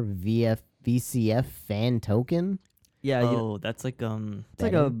sponsorship there. VCF fan token. Yeah, Oh, that's like it's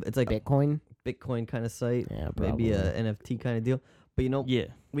like a Bitcoin. Bitcoin kind of site. Yeah, Maybe a probably. NFT kind of deal. But you know, yeah.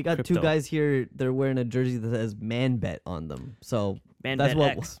 we got crypto. two guys here. They're wearing a jersey that says "Man Bet" on them. So Man that's Bet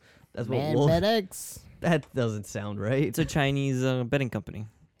what X. that's what Man Wolves. FedEx. That doesn't sound right. It's a Chinese betting company.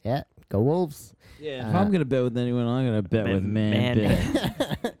 Yeah, go Wolves. Yeah, if I'm gonna bet with anyone, I'm gonna bet with Man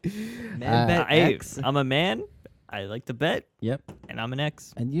Bet. Man Bet Hey, X. I'm a man. I like to bet, Yep. and I'm an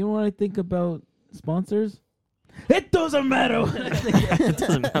X. And you know what I think about sponsors? It doesn't matter. It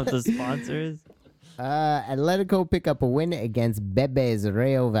doesn't have the sponsors. Atletico pick up a win against Bebe's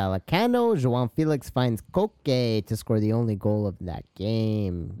Rayo Vallecano. João Felix finds Koke to score the only goal of that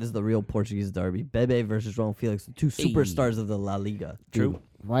game. This is the real Portuguese derby. Bebe versus João Felix, the two superstars of the La Liga. Dude,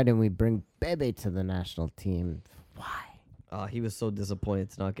 why didn't we bring Bebe to the national team? Why? He was so disappointed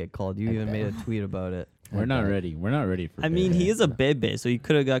to not get called. You even made a tweet about it. We're not ready. We're not ready for. I mean, he Bebe. is a bebe, so he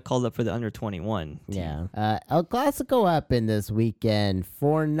could have got called up for the under 21. Yeah. El Clasico happened this weekend.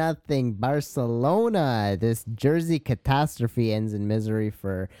 4-0 Barcelona. This jersey catastrophe ends in misery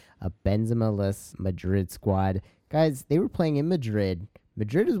for a Benzema-less Madrid squad. Guys, they were playing in Madrid.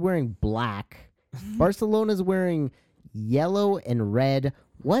 Madrid is wearing black. Barcelona's wearing yellow and red.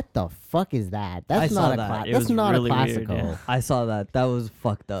 What the fuck is that? That's I not saw a that. It that's was not really a weird, Clasico. yeah. I saw that. That was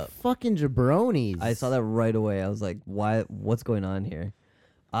fucked up. Fucking jabronis. I saw that right away. I was like, "Why? What's going on here?"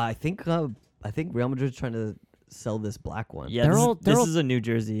 I think Real Madrid's trying to sell this black one. Yeah, They're this, all- they're this all- is a new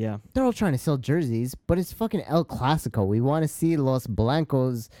jersey. Yeah, They're all trying to sell jerseys, but it's fucking El Clasico. We want to see Los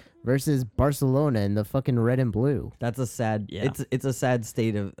Blancos versus Barcelona in the fucking red and blue. That's a sad. Yeah. It's a sad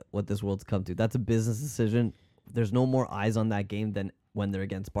state of what this world's come to. That's a business decision. There's no more eyes on that game than when they're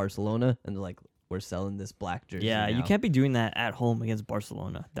against Barcelona, and they're like, "We're selling this black jersey." yeah. You now." can't be doing that at home against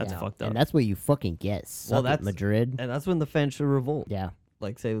Barcelona. That's Yeah. fucked up. And that's what you fucking get. Suck it, that's- Madrid. And that's when the fans should revolt. Yeah.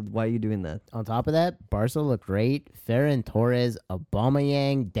 Like, say, "Why are you doing that?" On top of that, Barca looked great. Ferran Torres,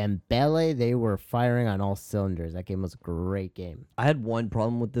 Aubameyang, Dembele, they were firing on all cylinders. That game was a great game. I had one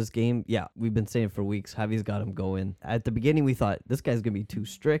problem with this game. Yeah, we've been saying for weeks, Javi's got him going. At the beginning, we thought this guy's gonna be too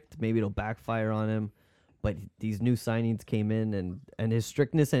strict. Maybe it'll backfire on him. But these new signings came in, and his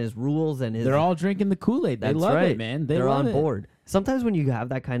strictness and his rules and his They're all drinking the Kool-Aid. They That's love right. it, man. They They're love on it. board. Sometimes when you have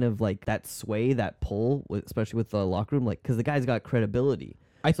that kind of like that sway, that pull, especially with the locker room, like because the guy's got credibility.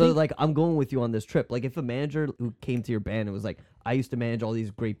 I So think like I'm going with you on this trip. Like if a manager who came to your band and was like, I used to manage all these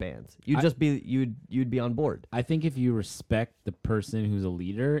great bands, you'd be on board. I think if you respect the person who's a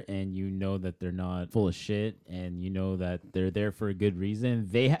leader and you know that they're not full of shit and you know that they're there for a good reason,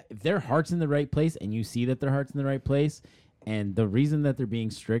 if their heart's in the right place and you see that their heart's in the right place, and the reason that they're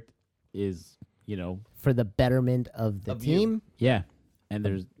being strict is, For the betterment of the Of you. team. yeah. And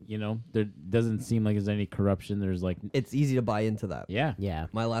there's, there doesn't seem like there's any corruption. There's like, It's easy to buy into that. yeah. Yeah.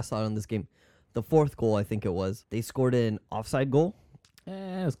 My last thought on this game, the fourth goal, I think it was, they scored an offside goal.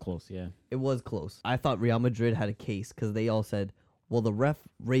 It was close, yeah. It was close. I thought Real Madrid had a case because they all said, well, the ref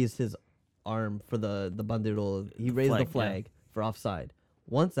raised his arm for the bandero. He raised the flag for offside.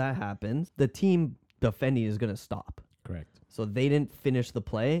 Once that happens, the team defending is going to stop. Correct. So they didn't finish the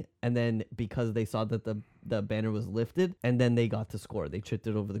play, and then because they saw that the banner was lifted, and then they got to score. They tripped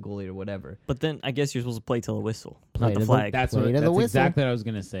it over the goalie or whatever. But then I guess you're supposed to play till the whistle, Play not to the the- flag. That's Play what to the that's whistle. exactly what I was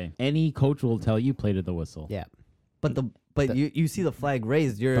gonna say. Any coach will tell you play to the whistle. Yeah. But you see the flag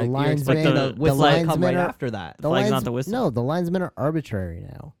raised. You're linesman- expecting the the whistle to come right linesmen are- after that. The flag's not the whistle. No, the linesmen are arbitrary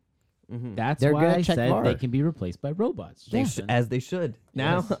now. That's They're why gonna I check said VAR. they can be replaced by robots. Jason. As they should.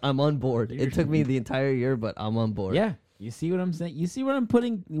 Now Yes. I'm on board. You're- It took me the entire year, but I'm on board. Yeah. You see what I'm saying? You see what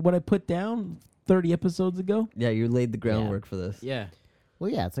I put down 30 episodes ago? Yeah, you laid the groundwork for this. Yeah. Well,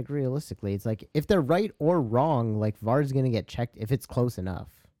 yeah, it's like realistically, it's like if they're right or wrong, like VAR's gonna get checked if it's close enough.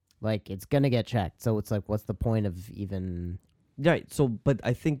 Like it's gonna get checked. So it's like, what's the point of even? Right. So, but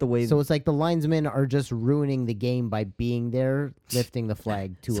I think the way So it's like the linesmen are just ruining the game by being there, lifting the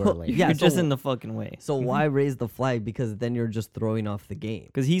flag too So- early. yeah, You're just so- in the fucking way. So why raise the flag? Because then you're just throwing off the game.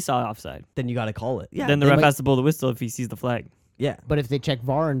 Because he saw offside. Then you got to call it. Yeah. Then the they ref might- has to blow the whistle if he sees the flag. Yeah. But if they check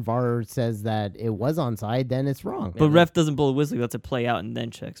VAR and VAR says that it was onside, then it's wrong. But ref doesn't blow the whistle. He lets it play out and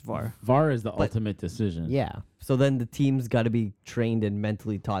then checks VAR. VAR is the ultimate decision. Yeah. So then the team's got to be trained and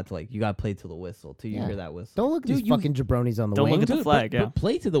mentally taught to like you got to play to the whistle till you Yeah. hear that whistle. Don't look at Dude, these you- fucking jabronis on the Don't wing. look at the Dude, flag, yeah. but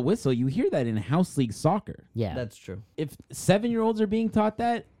play to the whistle. You hear that in house league soccer. Yeah. That's true. If 7-year-olds are being taught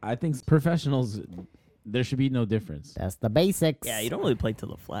that, I think professionals, there should be no difference. That's the basics. Yeah, you don't really play till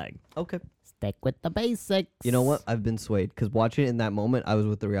the flag. Okay. Stick with the basics. You know what? I've been swayed because watching it in that moment, I was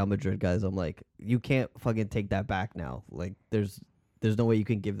with the Real Madrid guys. I'm like, you can't fucking take that back now. Like, there's no way you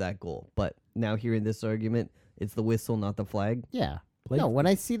can give that goal. But now hearing this argument, it's the whistle, not the flag. Yeah. Play- No, when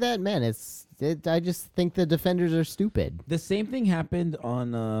I see that, man, I just think the defenders are stupid. The same thing happened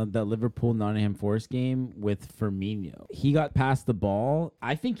on that Liverpool-Nottingham Forest game with Firmino. He got past the ball.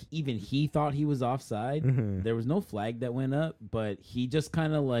 I think even he thought he was offside. There was no flag that went up, but he just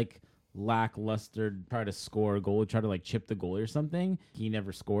kind of like lackluster tried to score a goal, tried to like chip the goalie or something. He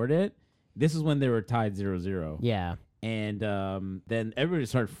never scored it. This is when they were tied 0-0. Yeah. And then everybody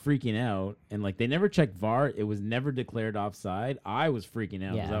started freaking out, and like they never checked VAR. It was never declared offside. I was freaking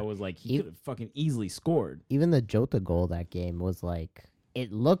out because Yeah. I was like, he could have fucking easily scored. Even the Jota goal that game was like,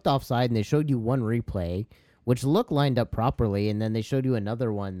 it looked offside, and they showed you one replay, which looked lined up properly, and then they showed you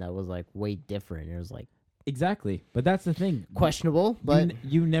another one that was like way different. It was like Exactly, but that's the thing. questionable, but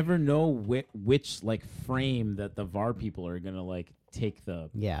you never know which like frame that the VAR people are gonna like take the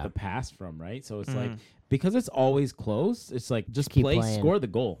pass from, right? So it's like because it's always close. It's like just keep play, playing. score the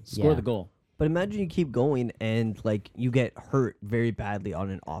goal, score Yeah. the goal. But imagine you keep going and like you get hurt very badly on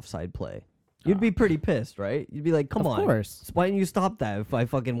an offside play. You'd be pretty pissed, right? You'd be like, "Come Of on, course. why didn't you stop that? If I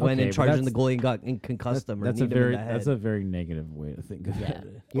fucking went Okay, and but charged in the that's- goalie and concussed him or That's a kneed him in very the head." that's a very negative way to think of yeah. it.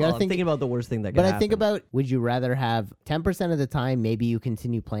 You Well, gotta I'm think. thinking about the worst thing that. But could I think happen. about, would you rather have 10% of the time maybe you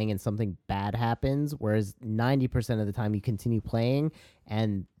continue playing and something bad happens, whereas 90% of the time you continue playing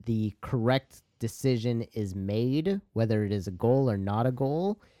and the correct decision is made, whether it is a goal or not a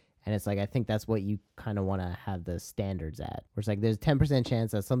goal. And it's like, I think that's what you kind of want to have the standards at. Where it's like, there's 10%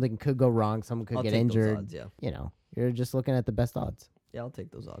 chance that something could go wrong, someone could I'll get take those injured. odds, yeah. You know, you're just looking at the best odds. Yeah, I'll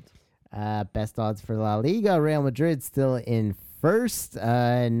take those odds. Best odds for La Liga. Real Madrid still in first,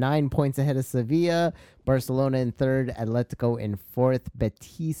 9 points ahead of Sevilla. Barcelona in third. Atletico in fourth.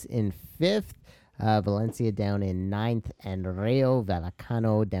 Betis in fifth. Valencia down in ninth. And Rayo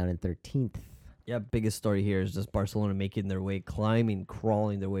Vallecano down in 13th. Yeah, biggest story here is just Barcelona making their way,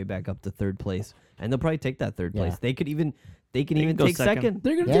 crawling their way back up to third place, and they'll probably take that third place. Yeah. They can even go take second. second.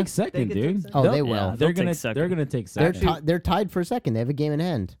 They're gonna Yeah. take second, They can dude. take second. Oh, They'll- they will. Yeah, They're they'll gonna take second. they're gonna take They're, second. they're tied for second. They have a game in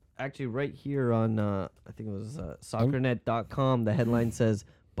hand. Actually, right here on I think it was soccernet.com, the headline says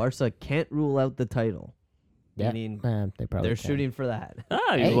Barca can't rule out the title. Yeah. Meaning They probably they're can. shooting for that. Ah,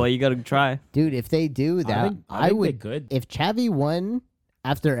 Hey. well, you got to try. Dude, if they do that, I I think would. they could. If Xavi won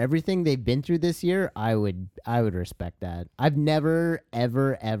after everything they've been through this year, I would respect that. I've never,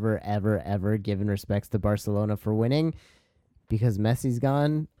 ever, ever, ever, ever given respects to Barcelona for winning. because Messi's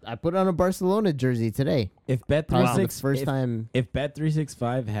gone. I put on a Barcelona jersey today. If Probably the Bet365 first time. if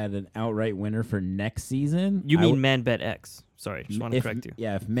Bet365 had an outright winner for next season, You I mean would- Man Bet X? Sorry, just want to if, correct you.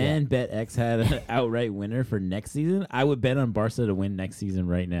 Yeah, if Man Bet X had an outright winner for next season, I would bet on Barca to win next season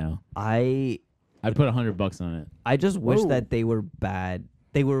right now. I I'd put $100 on it. just wish Whoa. that they were bad.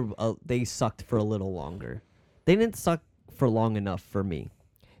 They sucked for a little longer. They didn't suck for long enough for me.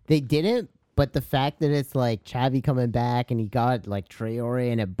 They didn't, but the fact that it's like Xavi coming back and he got like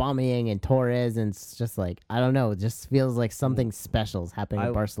Traore and Aubameyang and Torres, and it's just like, I don't know, it just feels like something special is happening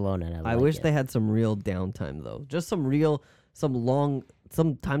in Barcelona. And I like wish it. they had some real downtime though. Just some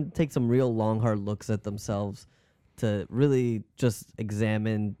time to take some real long hard looks at themselves to really just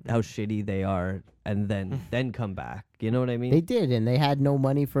examine how shitty they are and then come back. You know what I mean? They did, and they had no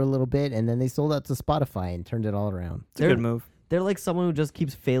money for a little bit, and then they sold out to Spotify and turned it all around. It's a good move. They're like someone who just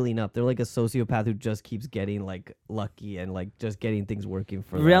keeps failing up. They're like a sociopath who just keeps getting like lucky and like just getting things working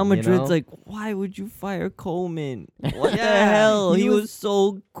for Real them. Madrid's you know? like, why would you fire Coleman? What the hell? He was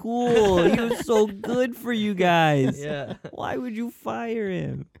so cool. He was so good for you guys. Yeah. Why would you fire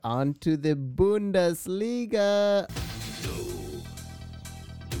him? On to the Bundesliga.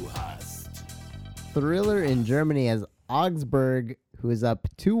 Thriller in Germany as Augsburg, who is up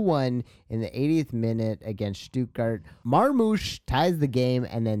 2-1 in the 80th minute against Stuttgart. Marmoush ties the game,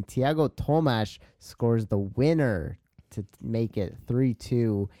 and then Thiago Tomas scores the winner to make it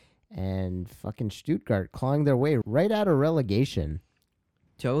 3-2. And fucking Stuttgart clawing their way right out of relegation.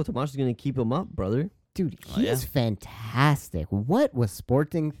 Thiago Tomas is gonna keep him up, brother. Dude, Oh, he yeah. is fantastic. What was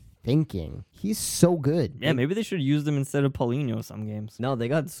Sporting thinking? He's so good. Yeah, maybe they should use them instead of Paulinho some games. No, they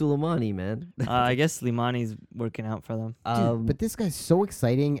got Suleimani, man. I guess Slimani's working out for them. Dude, but this guy's so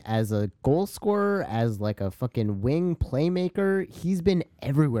exciting as a goal scorer, as like a fucking wing playmaker. He's been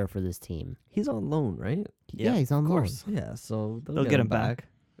everywhere for this team. he's on loan, right? Yeah, he's on of loan. course. Yeah, so They'll get him back.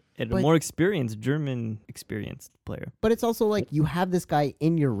 And a But- more experienced, German experienced player. But it's also like you have this guy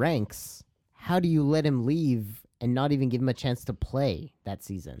in your ranks. How do you let him leave and not even give him a chance to play that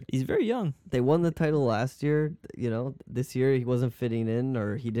season? He's very young. They won the title last year. You know, this year he wasn't fitting in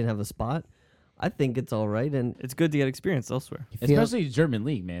or he didn't have a spot. I think it's all right. And It's good to get experience elsewhere. He feels, Especially German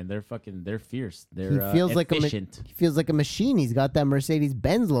league, man. They're fierce. They're he feels like efficient. he feels like a machine. He's got that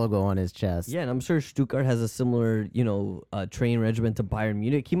Mercedes-Benz logo on his chest. yeah, and I'm sure Stuttgart has a similar, training regimen to Bayern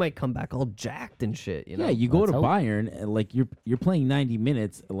Munich. He might come back all jacked and shit. You know? Yeah, you go Let's to hope. Bayern, and like you're playing 90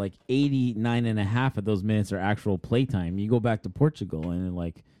 minutes, like 89 and a half of those minutes are actual playtime. You go back to Portugal, and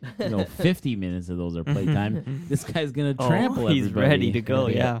like 50 minutes of those are playtime. This guy's gonna trample. he's everybody. ready to go.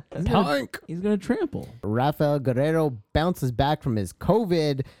 Yeah. He's gonna trample. Rafael Guerrero bounces back from his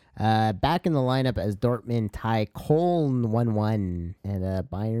COVID, back in the lineup as Dortmund tie Köln 1-1. And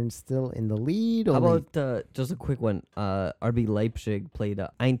Bayern's still in the lead. How only- about just a quick one? RB Leipzig played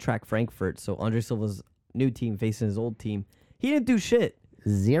Eintracht Frankfurt, so Andre Silva's new team facing his old team. He didn't do shit.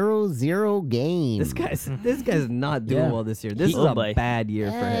 0-0 game. This guy's not doing Yeah. well this year. This is Oh, a boy. bad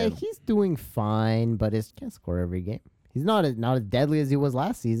year for him. He's doing fine, but he can't score every game. He's not as deadly as he was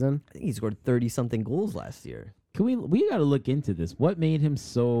last season. I think he scored 30-something goals last year. Can we got to look into this? What made him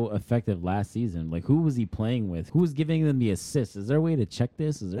so effective last season? Like, who was he playing with? Who was giving them the assists? Is there a way to check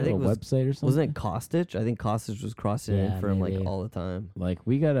this? Is there I a think it was- website or something? Wasn't it Kostic? I think Kostic was crossing Yeah, in for him maybe. like all the time. Like,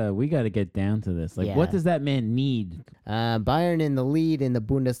 we gotta get down to this. Like, what Yeah. does that man need? Bayern in the lead in the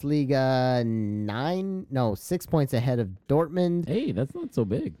Bundesliga, 6 points ahead of Dortmund. Hey, that's not so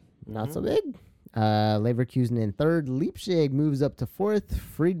big. Not so big. Leverkusen in third. Leipzig moves up to fourth.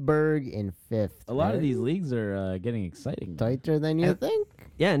 Friedberg in fifth. A lot of these leagues are getting exciting. tighter than you And- think.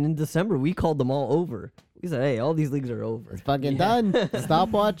 Yeah, and in December we called them all over. We said, "Hey, all these leagues are over. It's fucking done.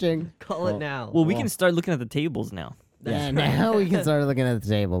 Stop watching. Call it now." Well, we can start looking at the tables now. And now we can start looking at the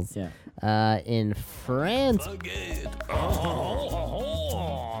tables. Yeah. In France,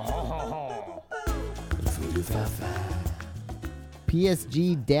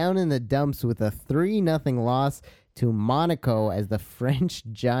 PSG down in the dumps with a 3-0 loss to Monaco as the French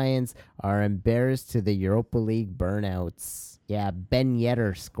Giants are embarrassed to the Europa League burnouts. Yeah, Ben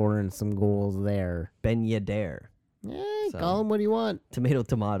Yedder scoring some goals there. Ben Yedder. So- Call him what you want.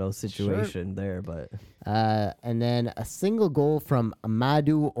 Tomato situation there, but And then a single goal from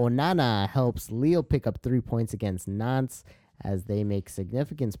Amadou Onana helps Lille pick up 3 points against Nantes as they make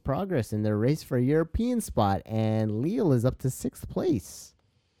significant progress in their race for a European spot. And Lille is up to 6th place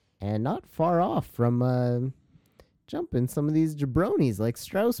and not far off from jumping some of these jabronis like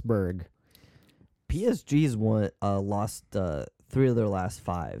Strasbourg. PSG's lost 3 of their last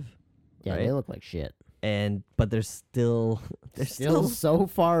 5. Yeah, Right. they look like shit. but they're still so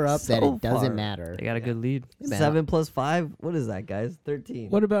far up that so it doesn't far. matter. They got a good lead. 7 + 5. What is that, guys? 13.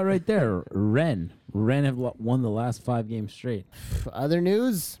 What about right there? Ren have won the last 5 games straight. Other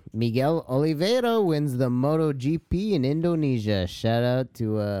news: Miguel Oliveira wins the MotoGP in Indonesia. Shout out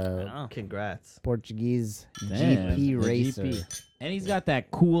to Congrats. Portuguese Damn, GP the racer. GP. And he's got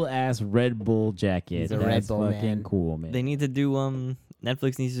that cool ass Red Bull jacket. He's a That's Red Bull fucking man. cool, man. They need to do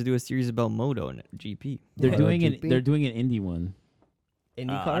Netflix needs to do a series about Moto and GP. They're doing MotoGP? They're doing an indie one.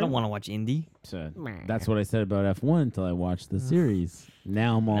 IndyCar. I don't want to watch Indy. So that's what I said about F1 until I watched the series.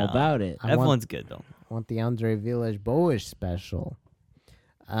 Now I'm all No. about it. I F1's good though. want the Andre Villas-Boas special.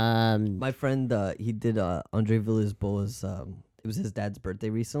 My friend, he did Andre Villas-Boas. It was his dad's birthday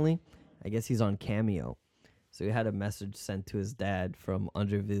recently. I guess he's on Cameo, so he had a message sent to his dad from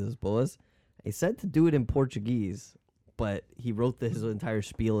Andre Villas-Boas. He said to do it in Portuguese, but he wrote his entire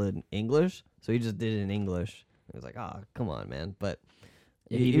spiel in English, so he just did it in English. He was like, come on, man!" But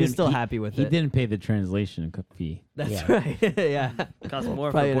he was didn't- still happy with He it. didn't pay the translation fee. That's Yeah. right. Yeah, Costs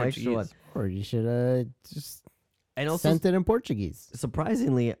more Probably for an extra one. Portuguese. Or you should just And also, sent it in Portuguese.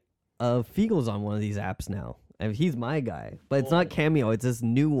 surprisingly, Fiegel's on one of these apps now. I mean, he's my guy, but it's not Cameo. It's this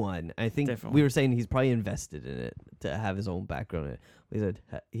new one. I think Different we one. were saying he's probably invested in it to have his own background in it. He said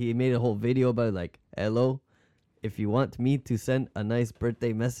he made a whole video about it, like, "Hello, if you want me to send a nice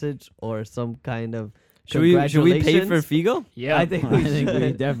birthday message or some kind of Should we pay for congratulations," Figo? Yeah, I think we we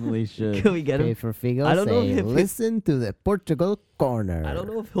should. definitely should. Can we get Pay him? for Figo. I don't know say, if he- listen to the Portugal corner. I don't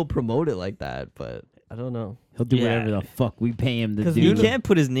know if he'll promote it like that, but I don't know. He'll do Yeah. whatever the fuck we pay him to 'Cause do. You can't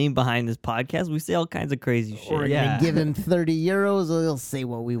put his name behind this podcast. We say all kinds of crazy shit. We're Yeah. gonna give him 30 euros, or he'll say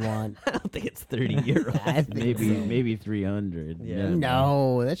what we want. I don't think it's 30 euros. I think so. maybe 300. Yeah.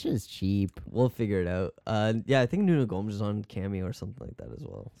 No, that's just cheap. We'll figure it out. Yeah, I think Nuno Gomes is on Cameo or something like that as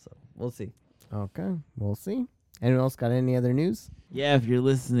well. So we'll see. Okay, we'll see. Anyone else got any other news? Yeah, if you're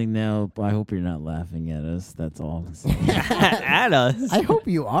listening now, I hope you're not laughing at us. That's all. At us. I hope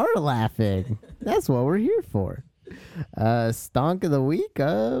you are laughing. That's what we're here for. Stonk of the week.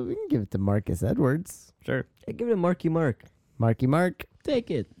 We can give it to Marcus Edwards. Sure. Hey, give it a Marky Mark. Marky Mark.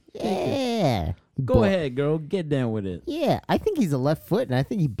 Take it. Yeah. Go ahead, girl. Get down with it. Yeah, I think he's a left foot, and I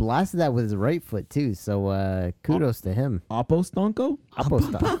think he blasted that with his right foot too. So kudos to him. Oppo Stonko? Apo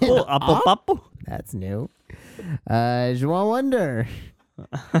style. Oh, Apo Papo. That's new. Joao Wonder.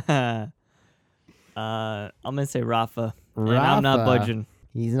 I'm gonna say Rafa. And I'm not Rafa. budging.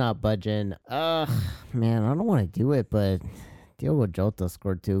 He's not budging. Ugh, man, I don't want to do it, but Diogo Jota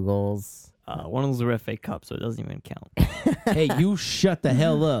scored 2 goals. One of those are FA Cup, so it doesn't even count. Hey, you shut the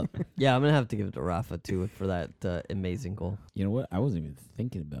hell up. Yeah, I'm gonna have to give it to Rafa too for that amazing goal. You know what? I wasn't even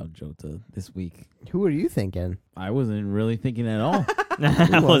thinking about Jota this week. Who are you thinking? I wasn't really thinking at all. I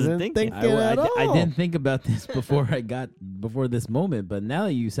wasn't wasn't thinking. thinking. At I all. didn't think about this before this moment, but now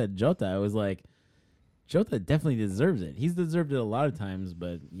that you said Jota, I was like, Jota definitely deserves it. He's deserved it a lot of times,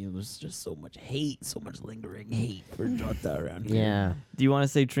 but there's just so much hate, so much lingering hate for Jota around here. Yeah. Do you want to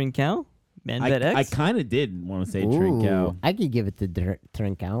say Trincao? Man I kind of did want to say Trincao. I could give it to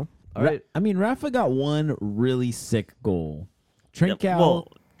Trincao. All right. I mean, Rafa got one really sick goal. Trincao, well,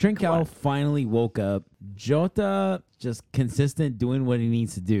 come Trincao on. finally woke up. Jota just consistent, doing what he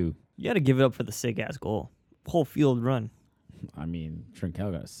needs to do. You got to give it up for the sick ass goal. Whole field run. I mean,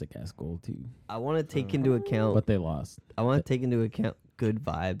 Trincao got a sick ass goal too, I want to take into account. but they lost. I want to take into account good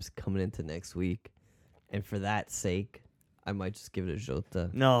vibes coming into next week, and for that sake, I might just give it a Jota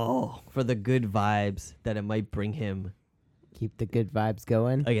No. for the good vibes that it might bring him Keep the good vibes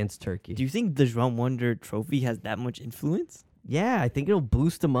going. against Turkey. Do you think the João Wonder trophy has that much influence? Yeah, I think it'll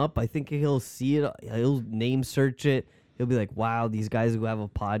boost him up. I think he'll see it. He'll name search it. He'll be like, "Wow, these guys who have a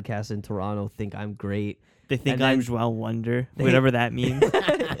podcast in Toronto think I'm great." They think And I'm then- João Wonder, whatever that means.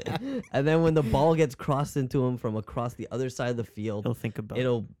 And then when the ball gets crossed into him from across the other side of the field, He'll think about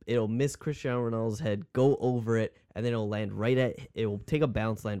it. it'll miss Cristiano Ronaldo's head, go over it, and then it'll take a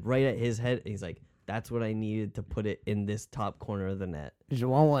bounce, land right at his head, and he's like, "That's what I needed to put it in this top corner of the net."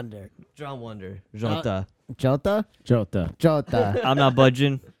 Joao Wonder. John Wonder, Jota. Jota? Jota. Jota. I'm not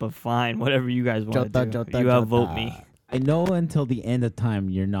budging, but fine. Whatever you guys want to do. Jota, You outvote Jota. me. I know until the end of time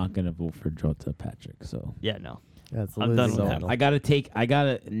you're not gonna vote for Jota, Patrick. So Yeah, no. That's I'm done with losing that. battle.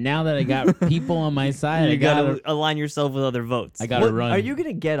 now that I got people on my side, You I gotta gotta align yourself with other votes. I gotta What- run. Are you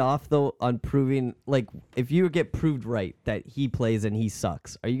gonna get off though on proving, like, if you get proved right that he plays and he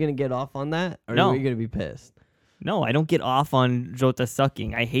sucks? Are you gonna get off on that, or No. are you gonna be pissed? No, I don't get off on Jota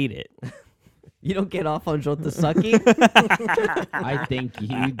sucking. I hate it. You don't get off on Jota sucking? I think you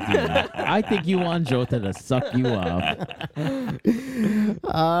do. I think you want Jota to suck you up.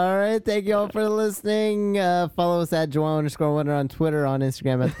 All right. Thank you all for listening. Follow us at Joao_Winner on Twitter, on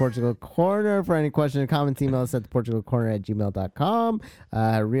Instagram at the Portugal Corner. For any questions or comments, email us at theportugalcorner@gmail.com.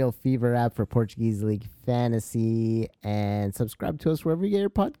 Real Fever app for Portuguese League Fantasy. And subscribe to us wherever you get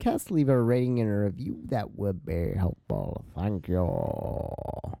your podcast. Leave a rating and a review. That would be helpful. Thank you.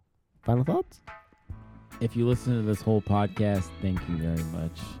 Final thoughts? If you listen to this whole podcast, thank you very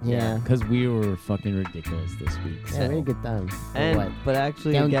much. Yeah. Because we were fucking ridiculous this week. Yeah, we had a good time. And What? but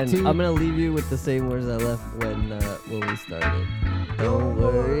actually, Down again, 2? I'm gonna leave you with the same words I left when we started. Don't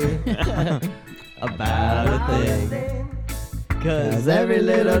worry about a thing, 'cause every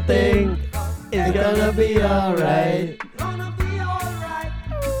little thing is gonna be alright.